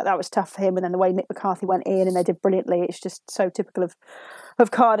Cardiff, that was tough for him, and then the way Mick McCarthy went in and they did brilliantly. It's just so typical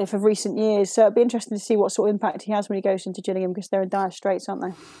of Cardiff of recent years. So it'd be interesting to see what sort of impact he has when he goes into Gillingham, because they're in dire straits, aren't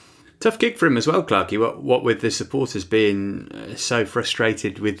they? Tough gig for him as well, Clarky. What with the supporters being so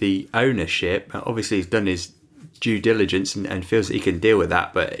frustrated with the ownership. Obviously, he's done his due diligence and feels that he can deal with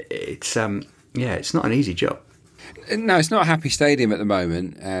that. But it's not an easy job. No, it's not a happy stadium at the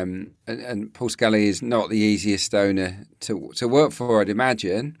moment, and Paul Scully is not the easiest owner to work for, I'd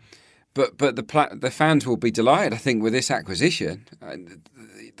imagine. But the fans will be delighted, I think, with this acquisition.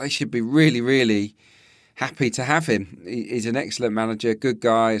 They should be really, really happy to have him. He's an excellent manager, good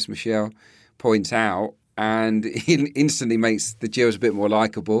guy, as Michelle points out, and he instantly makes the Gills a bit more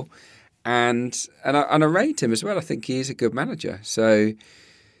likeable. And I rate him as well. I think he is a good manager. So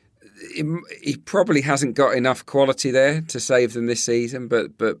he probably hasn't got enough quality there to save them this season,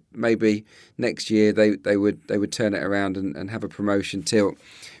 but maybe next year they would turn it around and have a promotion tilt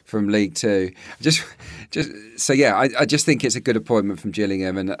from League Two. I just think it's a good appointment from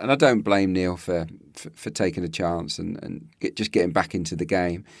Gillingham, and I don't blame Neil for taking a chance and just getting back into the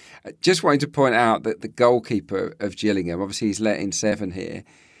game. Just wanting to point out that the goalkeeper of Gillingham, obviously he's let in 7 here.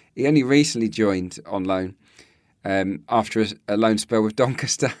 He only recently joined on loan after a loan spell with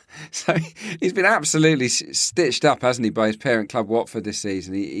Doncaster. So he's been absolutely stitched up, hasn't he, by his parent club Watford this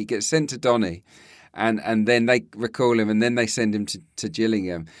season. He gets sent to Donny, and then they recall him, and then they send him to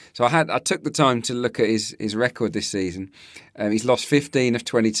Gillingham. So I took the time to look at his record this season. He's lost 15 of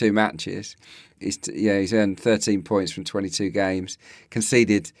 22 matches. He's earned 13 points from 22 games,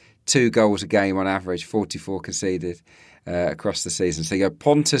 conceded 2 goals a game on average, 44 conceded across the season. So you go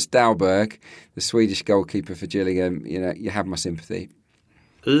Pontus Dahlberg, the Swedish goalkeeper for Gillingham. You have my sympathy.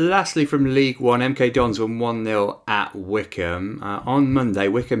 Lastly, from League One, MK Dons won 1-0 at Wycombe. On Monday,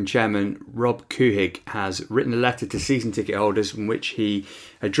 Wycombe chairman Rob Couhig has written a letter to season ticket holders in which he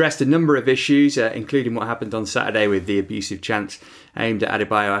addressed a number of issues, including what happened on Saturday with the abusive chants aimed at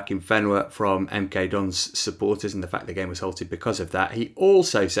Adebayo Akinfenwa from MK Dons supporters and the fact the game was halted because of that. He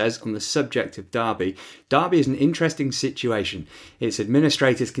also says, on the subject of Derby is an interesting situation. Its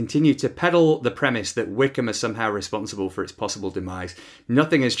administrators continue to peddle the premise that Wycombe are somehow responsible for its possible demise.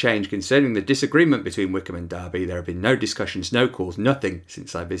 Nothing has changed concerning the disagreement between Wycombe and Derby. There have been no discussions, no calls, nothing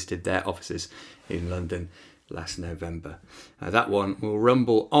since I visited their offices in London last November. That one will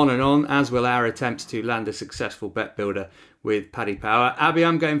rumble on and on, as will our attempts to land a successful bet builder with Paddy Power. Abby,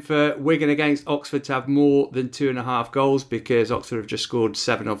 I'm going for Wigan against Oxford to have more than 2.5 goals, because Oxford have just scored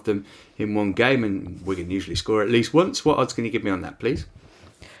 7 of them in one game, and Wigan usually score at least once. What odds can you give me on that, please?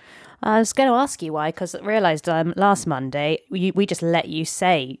 I was going to ask you why, because I realised last Monday we just let you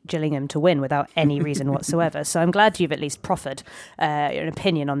say Gillingham to win without any reason whatsoever. So I'm glad you've at least proffered an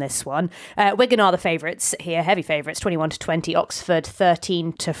opinion on this one. Wigan are the favourites here, heavy favourites, 21-20. Oxford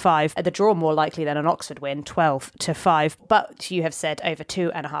 13-5. The draw more likely than an Oxford win, 12-5. But you have said over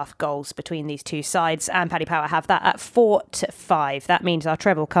 2.5 goals between these two sides, and Paddy Power have that at 4-5. That means our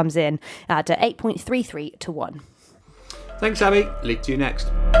treble comes in at 8.33 to 1. Thanks, Abby. League 2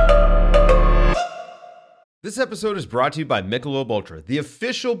 next. This episode is brought to you by Michelob Ultra, the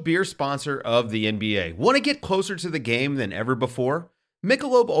official beer sponsor of the NBA. Want to get closer to the game than ever before?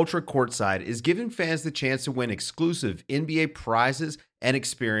 Michelob Ultra Courtside is giving fans the chance to win exclusive NBA prizes and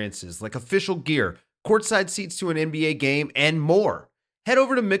experiences like official gear, courtside seats to an NBA game, and more. Head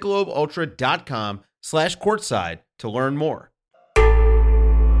over to MichelobUltra.com/courtside to learn more.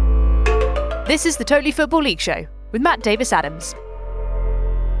 This is the Totally Football League Show with Matt Davis-Adams.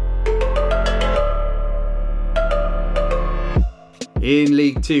 In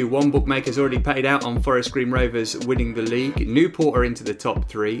League 2, one bookmaker's already paid out on Forest Green Rovers winning the league. Newport are into the top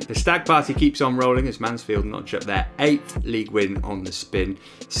 3. The Stag Party keeps on rolling as Mansfield notch up their 8th league win on the spin.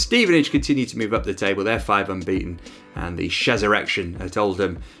 Stevenage continue to move up the table, they're 5 unbeaten. And the Shazarection at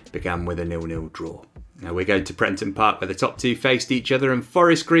Oldham began with a 0-0 draw. Now we're going to Prenton Park where the top 2 faced each other, and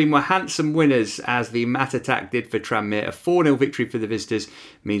Forest Green were handsome winners as the Matt Attack did for Tranmere. A 4-0 victory for the visitors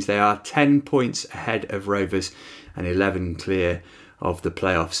means they are 10 points ahead of Rovers and 11 clear of the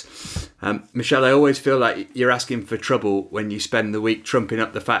playoffs. Michelle, I always feel like you're asking for trouble when you spend the week trumping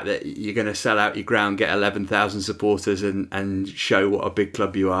up the fact that you're going to sell out your ground, get 11,000 supporters and show what a big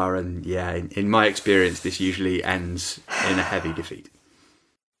club you are. And yeah, in my experience, this usually ends in a heavy defeat.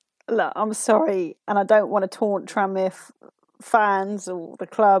 look, I'm sorry, and I don't want to taunt Tranmere fans or the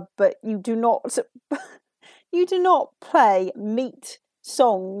club, but you do not play meat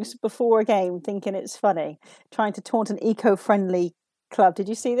songs before a game thinking it's funny, trying to taunt an eco-friendly club. Did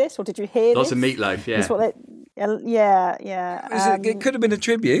you see this, or did you hear Lots this? of meatloaf, yeah. That's what yeah. It could have been a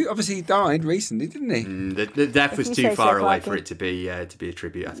tribute. Obviously, he died recently, didn't he? The death was too far away for it to be a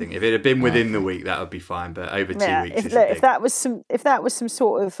tribute. I think if it had been within the week, that would be fine. But over 2 weeks, if that was some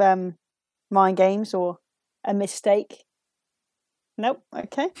sort of mind games or a mistake. Nope.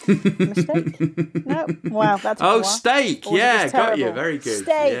 Okay. Mistake. Nope. Wow. That's steak. Yeah, got you. Very good.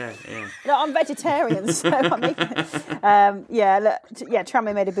 Steak. Yeah. No, I'm vegetarian, so I mean,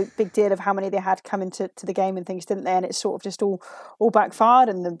 Tranmere made a big deal of how many they had come into the game and things, didn't they? And it's sort of just all backfired.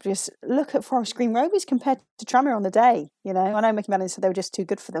 And just look at Forest Green Rovers compared to Tranmere on the day. You know, I know Mickey Mellon said they were just too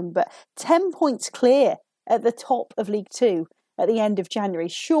good for them, but 10 points clear at the top of League Two at the end of January.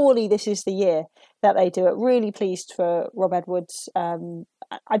 Surely this is the year that they do it. Really pleased for Rob Edwards.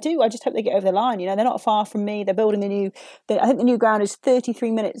 I just hope they get over the line. You know, they're not far from me. They're building I think the new ground is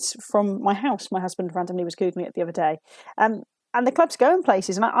 33 minutes from my house. My husband randomly was Googling it the other day. And the club's going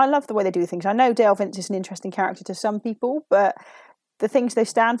places. And I love the way they do things. I know Dale Vince is an interesting character to some people, but the things they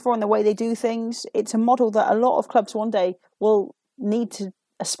stand for and the way they do things, it's a model that a lot of clubs one day will need to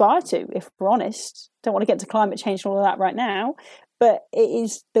aspire to, if we're honest. Don't want to get to climate change and all of that right now, but it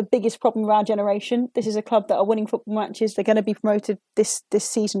is the biggest problem of our generation. This is a club that are winning football matches. They're going to be promoted this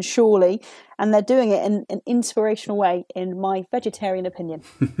season, surely, and they're doing it in an inspirational way, in my vegetarian opinion.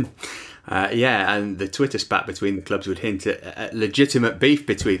 And the Twitter spat between the clubs would hint at legitimate beef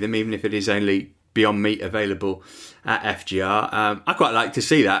between them, even if it is only Beyond Meat available at FGR. I quite like to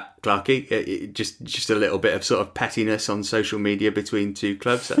see that, Clarky. Just a little bit of sort of pettiness on social media between two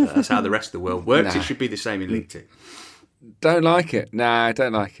clubs. That's how the rest of the world works. It should be the same in League Two. Don't like it. Nah, I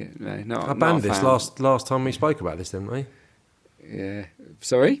don't like it. No, I banned this last time we spoke about this, didn't we? Yeah.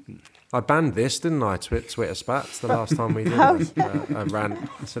 Sorry? I banned this, didn't I? Twitter spats the last time we did a rant.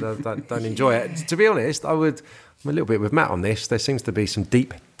 I said I don't enjoy it. To be honest, I'm a little bit with Matt on this. There seems to be some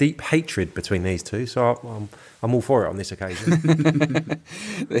deep hatred between these two, so I'm all for it on this occasion.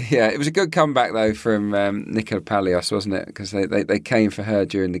 Yeah, it was a good comeback though from Nicola Palios, wasn't it? Because they came for her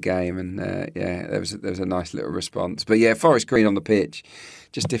during the game, and there was a nice little response. But yeah, Forest Green on the pitch,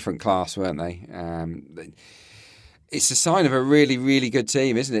 just different class, weren't they? It's a sign of a really, really good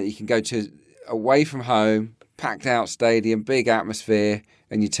team, isn't it? You can go to away from home, packed out stadium, big atmosphere,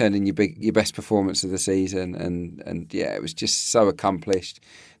 and you turn in your best performance of the season. And yeah, it was just so accomplished.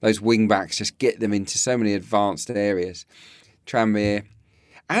 Those wing backs just get them into so many advanced areas. Tranmere,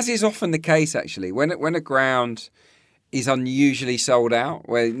 as is often the case actually, when a ground is unusually sold out,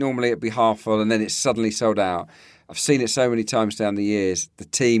 where normally it'd be half full and then it's suddenly sold out. I've seen it so many times down the years. The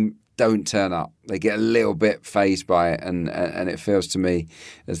team don't turn up. They get a little bit fazed by it, and it feels to me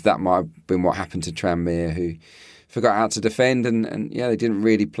as that might have been what happened to Tranmere, who forgot how to defend, and they didn't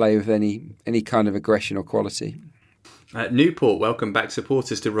really play with any kind of aggression or quality. Newport welcome back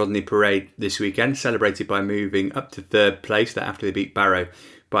supporters to Rodney Parade this weekend, celebrated by moving up to third place after they beat Barrow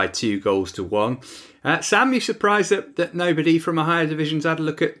by 2-1. Sam, you surprised that nobody from a higher division's had a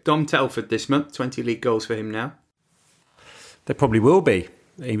look at Dom Telford this month? 20 league goals for him now. There probably will be.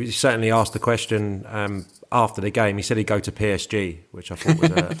 He certainly asked the question after the game. He said he'd go to PSG, which I thought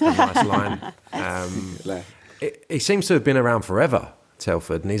was a nice line. He seems to have been around forever,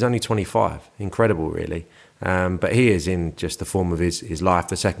 Telford, and he's only 25. Incredible, really. But he is in just the form of his life.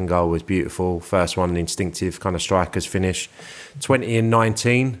 The second goal was beautiful. First one, an instinctive kind of striker's finish. 20 and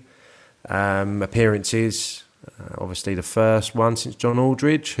 19 appearances. Obviously, the first one since John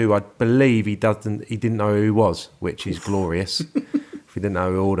Aldridge, who I believe he didn't know who he was, which is glorious. If we didn't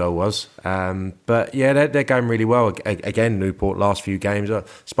know who Aldo was. But yeah, they're going really well. Again, Newport, last few games, I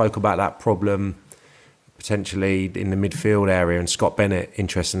spoke about that problem potentially in the midfield area, and Scott Bennett,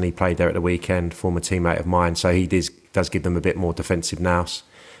 interestingly, played there at the weekend, former teammate of mine, so he does give them a bit more defensive nous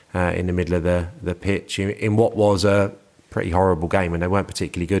in the middle of the pitch in what was a pretty horrible game, and they weren't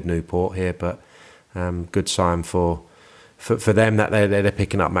particularly good, Newport, here, but good sign for them that they're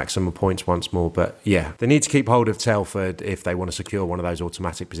picking up maximum points once more. But yeah, they need to keep hold of Telford if they want to secure one of those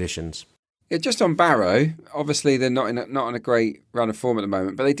automatic positions. Yeah, just on Barrow, obviously they're not in a great run of form at the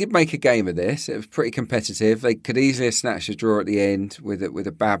moment, but they did make a game of this. It was pretty competitive. They could easily have snatched a draw at the end with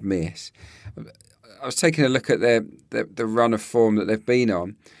a bad miss. I was taking a look at the run of form that they've been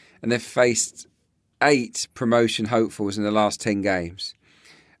on, and they've faced 8 promotion hopefuls in the last 10 games.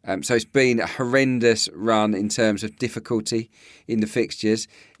 So it's been a horrendous run in terms of difficulty in the fixtures.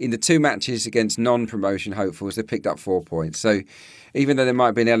 In the 2 matches against non-promotion hopefuls, they picked up 4 points. So even though there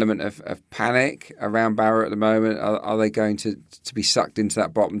might be an element of panic around Barrow at the moment, are they going to be sucked into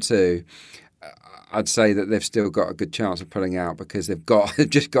that bottom 2? I'd say that they've still got a good chance of pulling out because they've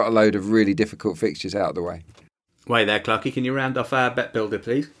just got a load of really difficult fixtures out of the way. Wait there, Clarky. Can you round off our bet builder,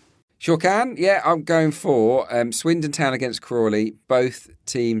 please? Sure can. Yeah, I'm going for Swindon Town against Crawley, both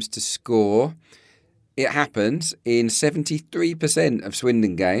teams to score. It happens in 73% of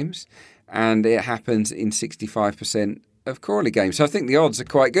Swindon games and it happens in 65% of Crawley games. So I think the odds are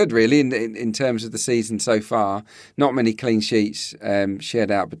quite good, really, in terms of the season so far. Not many clean sheets shared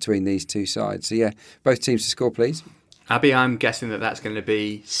out between these two sides. So, yeah, both teams to score, please. Abby, I'm guessing that's going to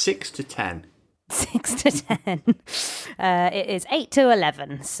be 6-10. 6-10. It is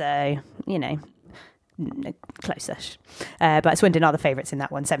 8-11, so, close-ish. But Swindon are the favourites in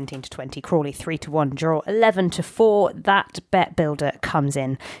that one, 17-20. Crawley 3-1 draw, 11-4. That bet builder comes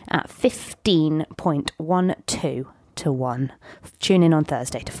in at 15.12 to 1. Tune in on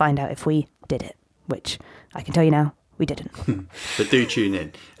Thursday to find out if we did it, which I can tell you now, we didn't. But do tune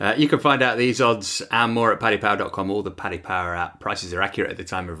in. You can find out these odds and more at paddypower.com or the Paddy Power app. Prices are accurate at the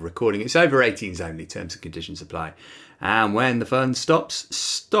time of recording. It's over 18s only. Terms and conditions apply. And when the fun stops,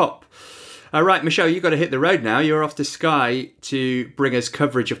 stop. Right, Michelle, you've got to hit the road now. You're off to Sky to bring us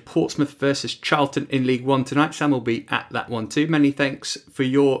coverage of Portsmouth versus Charlton in League One tonight. Sam will be at that one too. Many thanks for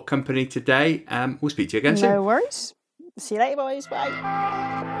your company today. We'll speak to you again soon. No worries. See you later, boys. Bye.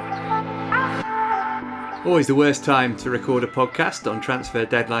 Always the worst time to record a podcast on transfer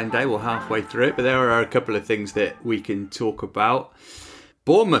deadline day. We're halfway through it, but there are a couple of things that we can talk about.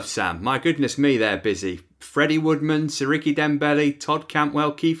 Bournemouth, Sam. My goodness me, they're busy. Freddie Woodman, Siriki Dembele, Todd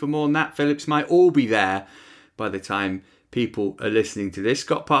Cantwell, Kiefer Moore, Nat Phillips might all be there by the time people are listening to this.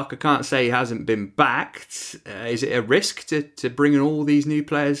 Scott Parker can't say he hasn't been backed. Is it a risk to bring in all these new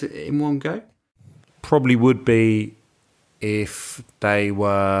players in one go? Probably would be if they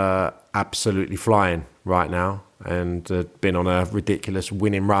were absolutely flying right now and been on a ridiculous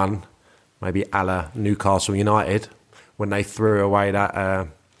winning run, maybe a la Newcastle United, when they threw away that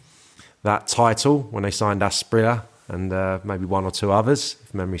title, when they signed Asprilla and maybe one or two others,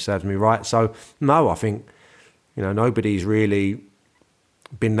 if memory serves me right. So, no, I think, nobody's really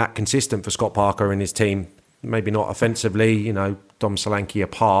been that consistent for Scott Parker and his team. Maybe not offensively, Dom Solanke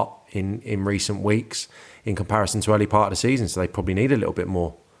apart in recent weeks in comparison to early part of the season. So they probably need a little bit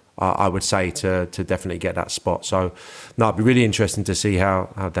more, I would say, to definitely get that spot. So, no, it'd be really interesting to see how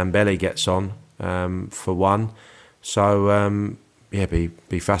Dembele gets on, for one. So,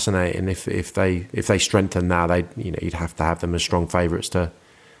 be fascinating if they strengthen now. You'd have to have them as strong favourites to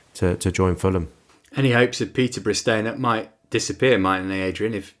join Fulham. Any hopes of Peterborough staying up might disappear, mightn't they,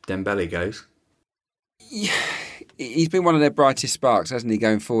 Adrian, if Dembele goes? Yeah, he's been one of their brightest sparks, hasn't he,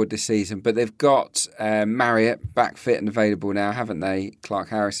 going forward this season? But they've got Marriott back fit and available now, haven't they? Clark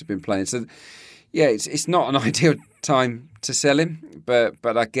Harris has been playing. So, yeah, it's not an ideal time to sell him,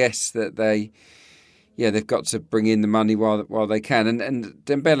 but I guess that they've got to bring in the money while they can. And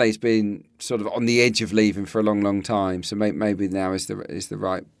Dembele's been sort of on the edge of leaving for a long, long time. So maybe now is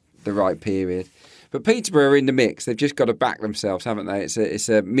the right period. But Peterborough are in the mix. They've just got to back themselves, haven't they? It's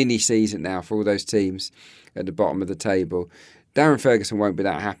a mini season now for all those teams at the bottom of the table. Darren Ferguson won't be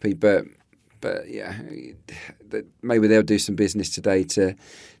that happy, but yeah, maybe they'll do some business today to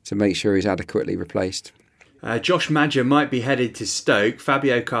make sure he's adequately replaced. Josh Maja might be headed to Stoke.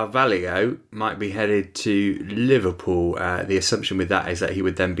 Fabio Carvalho might be headed to Liverpool. The assumption with that is that he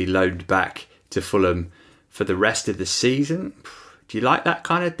would then be loaned back to Fulham for the rest of the season. Do you like that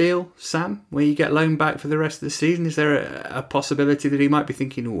kind of deal, Sam, where you get loaned back for the rest of the season? Is there a possibility that he might be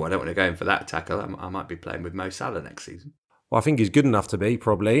thinking, I don't want to go in for that tackle. I might be playing with Mo Salah next season? Well, I think he's good enough to be,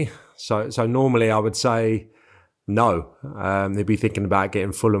 probably. So normally I would say no. They'd be thinking about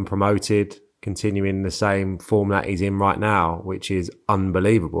getting Fulham promoted, continuing the same form that he's in right now, which is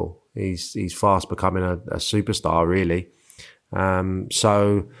unbelievable. He's fast becoming a superstar, really.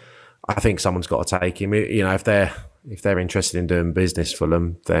 So I think someone's got to take him. If they're interested in doing business for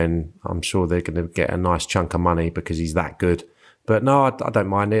them, then I'm sure they're going to get a nice chunk of money because he's that good. But no, I don't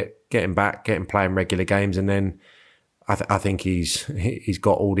mind it. Getting back, playing regular games, and then I think he's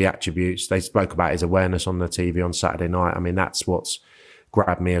got all the attributes. They spoke about his awareness on the TV on Saturday night. I mean, that's what's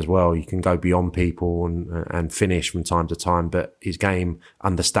grabbed me as well. You can go beyond people and finish from time to time, but his game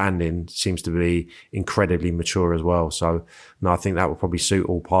understanding seems to be incredibly mature as well. So no, I think that will probably suit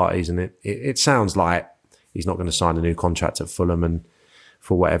all parties. And it sounds like he's not going to sign a new contract at Fulham, and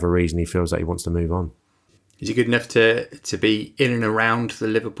for whatever reason he feels that he wants to move on. Is he good enough to be in and around the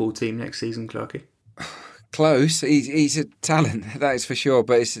Liverpool team next season, Clarky? Close. He's a talent, that is for sure.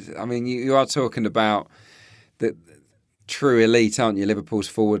 But you are talking about the true elite, aren't you? Liverpool's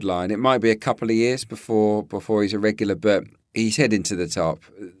forward line. It might be a couple of years before he's a regular, but he's heading to the top.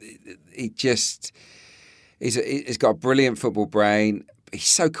 He's got a brilliant football brain. He's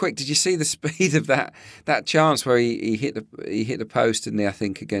so quick. Did you see the speed of that chance where he hit the post, didn't he? I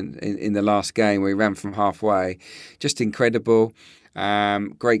think again in the last game where he ran from halfway. Just incredible.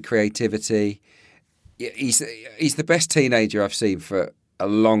 Great creativity. He's the best teenager I've seen for a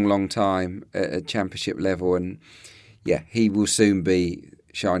long, long time at Championship level, and yeah, he will soon be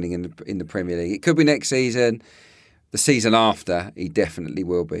shining in the Premier League. It could be next season. The season after, he definitely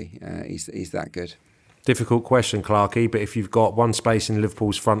will be. He's that good. Difficult question, Clarky, but if you've got one space in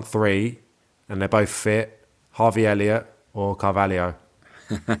Liverpool's front three and they're both fit, Harvey Elliott or Carvalho?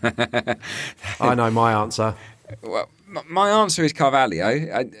 I know my answer. Well, my answer is Carvalho.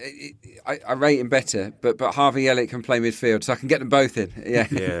 I rate him better, but Harvey Elliott can play midfield, so I can get them both in. Yeah.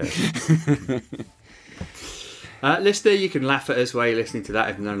 Listener, you can laugh at us while you're listening to that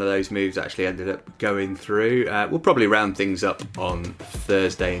if none of those moves actually ended up going through. We'll probably round things up on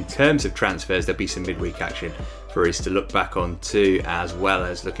Thursday in terms of transfers. There'll be some midweek action for us to look back on too, as well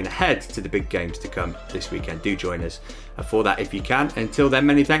as looking ahead to the big games to come this weekend. Do join us for that if you can. Until then,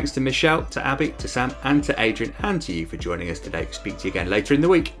 many thanks to Michelle, to Abby, to Sam and to Adrian and to you for joining us today. We'll speak to you again later in the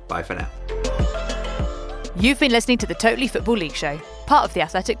week. Bye for now. You've been listening to the Totally Football League Show, part of the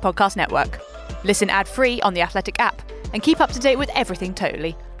Athletic Podcast Network. Listen ad-free on the Athletic app and keep up to date with everything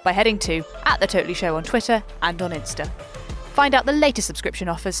Totally by heading to @TheTotally Show on Twitter and on Insta. Find out the latest subscription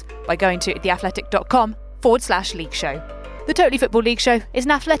offers by going to theathletic.com/league show. The Totally Football League Show is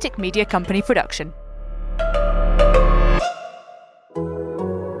an Athletic Media Company production.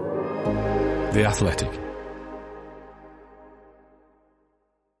 The Athletic.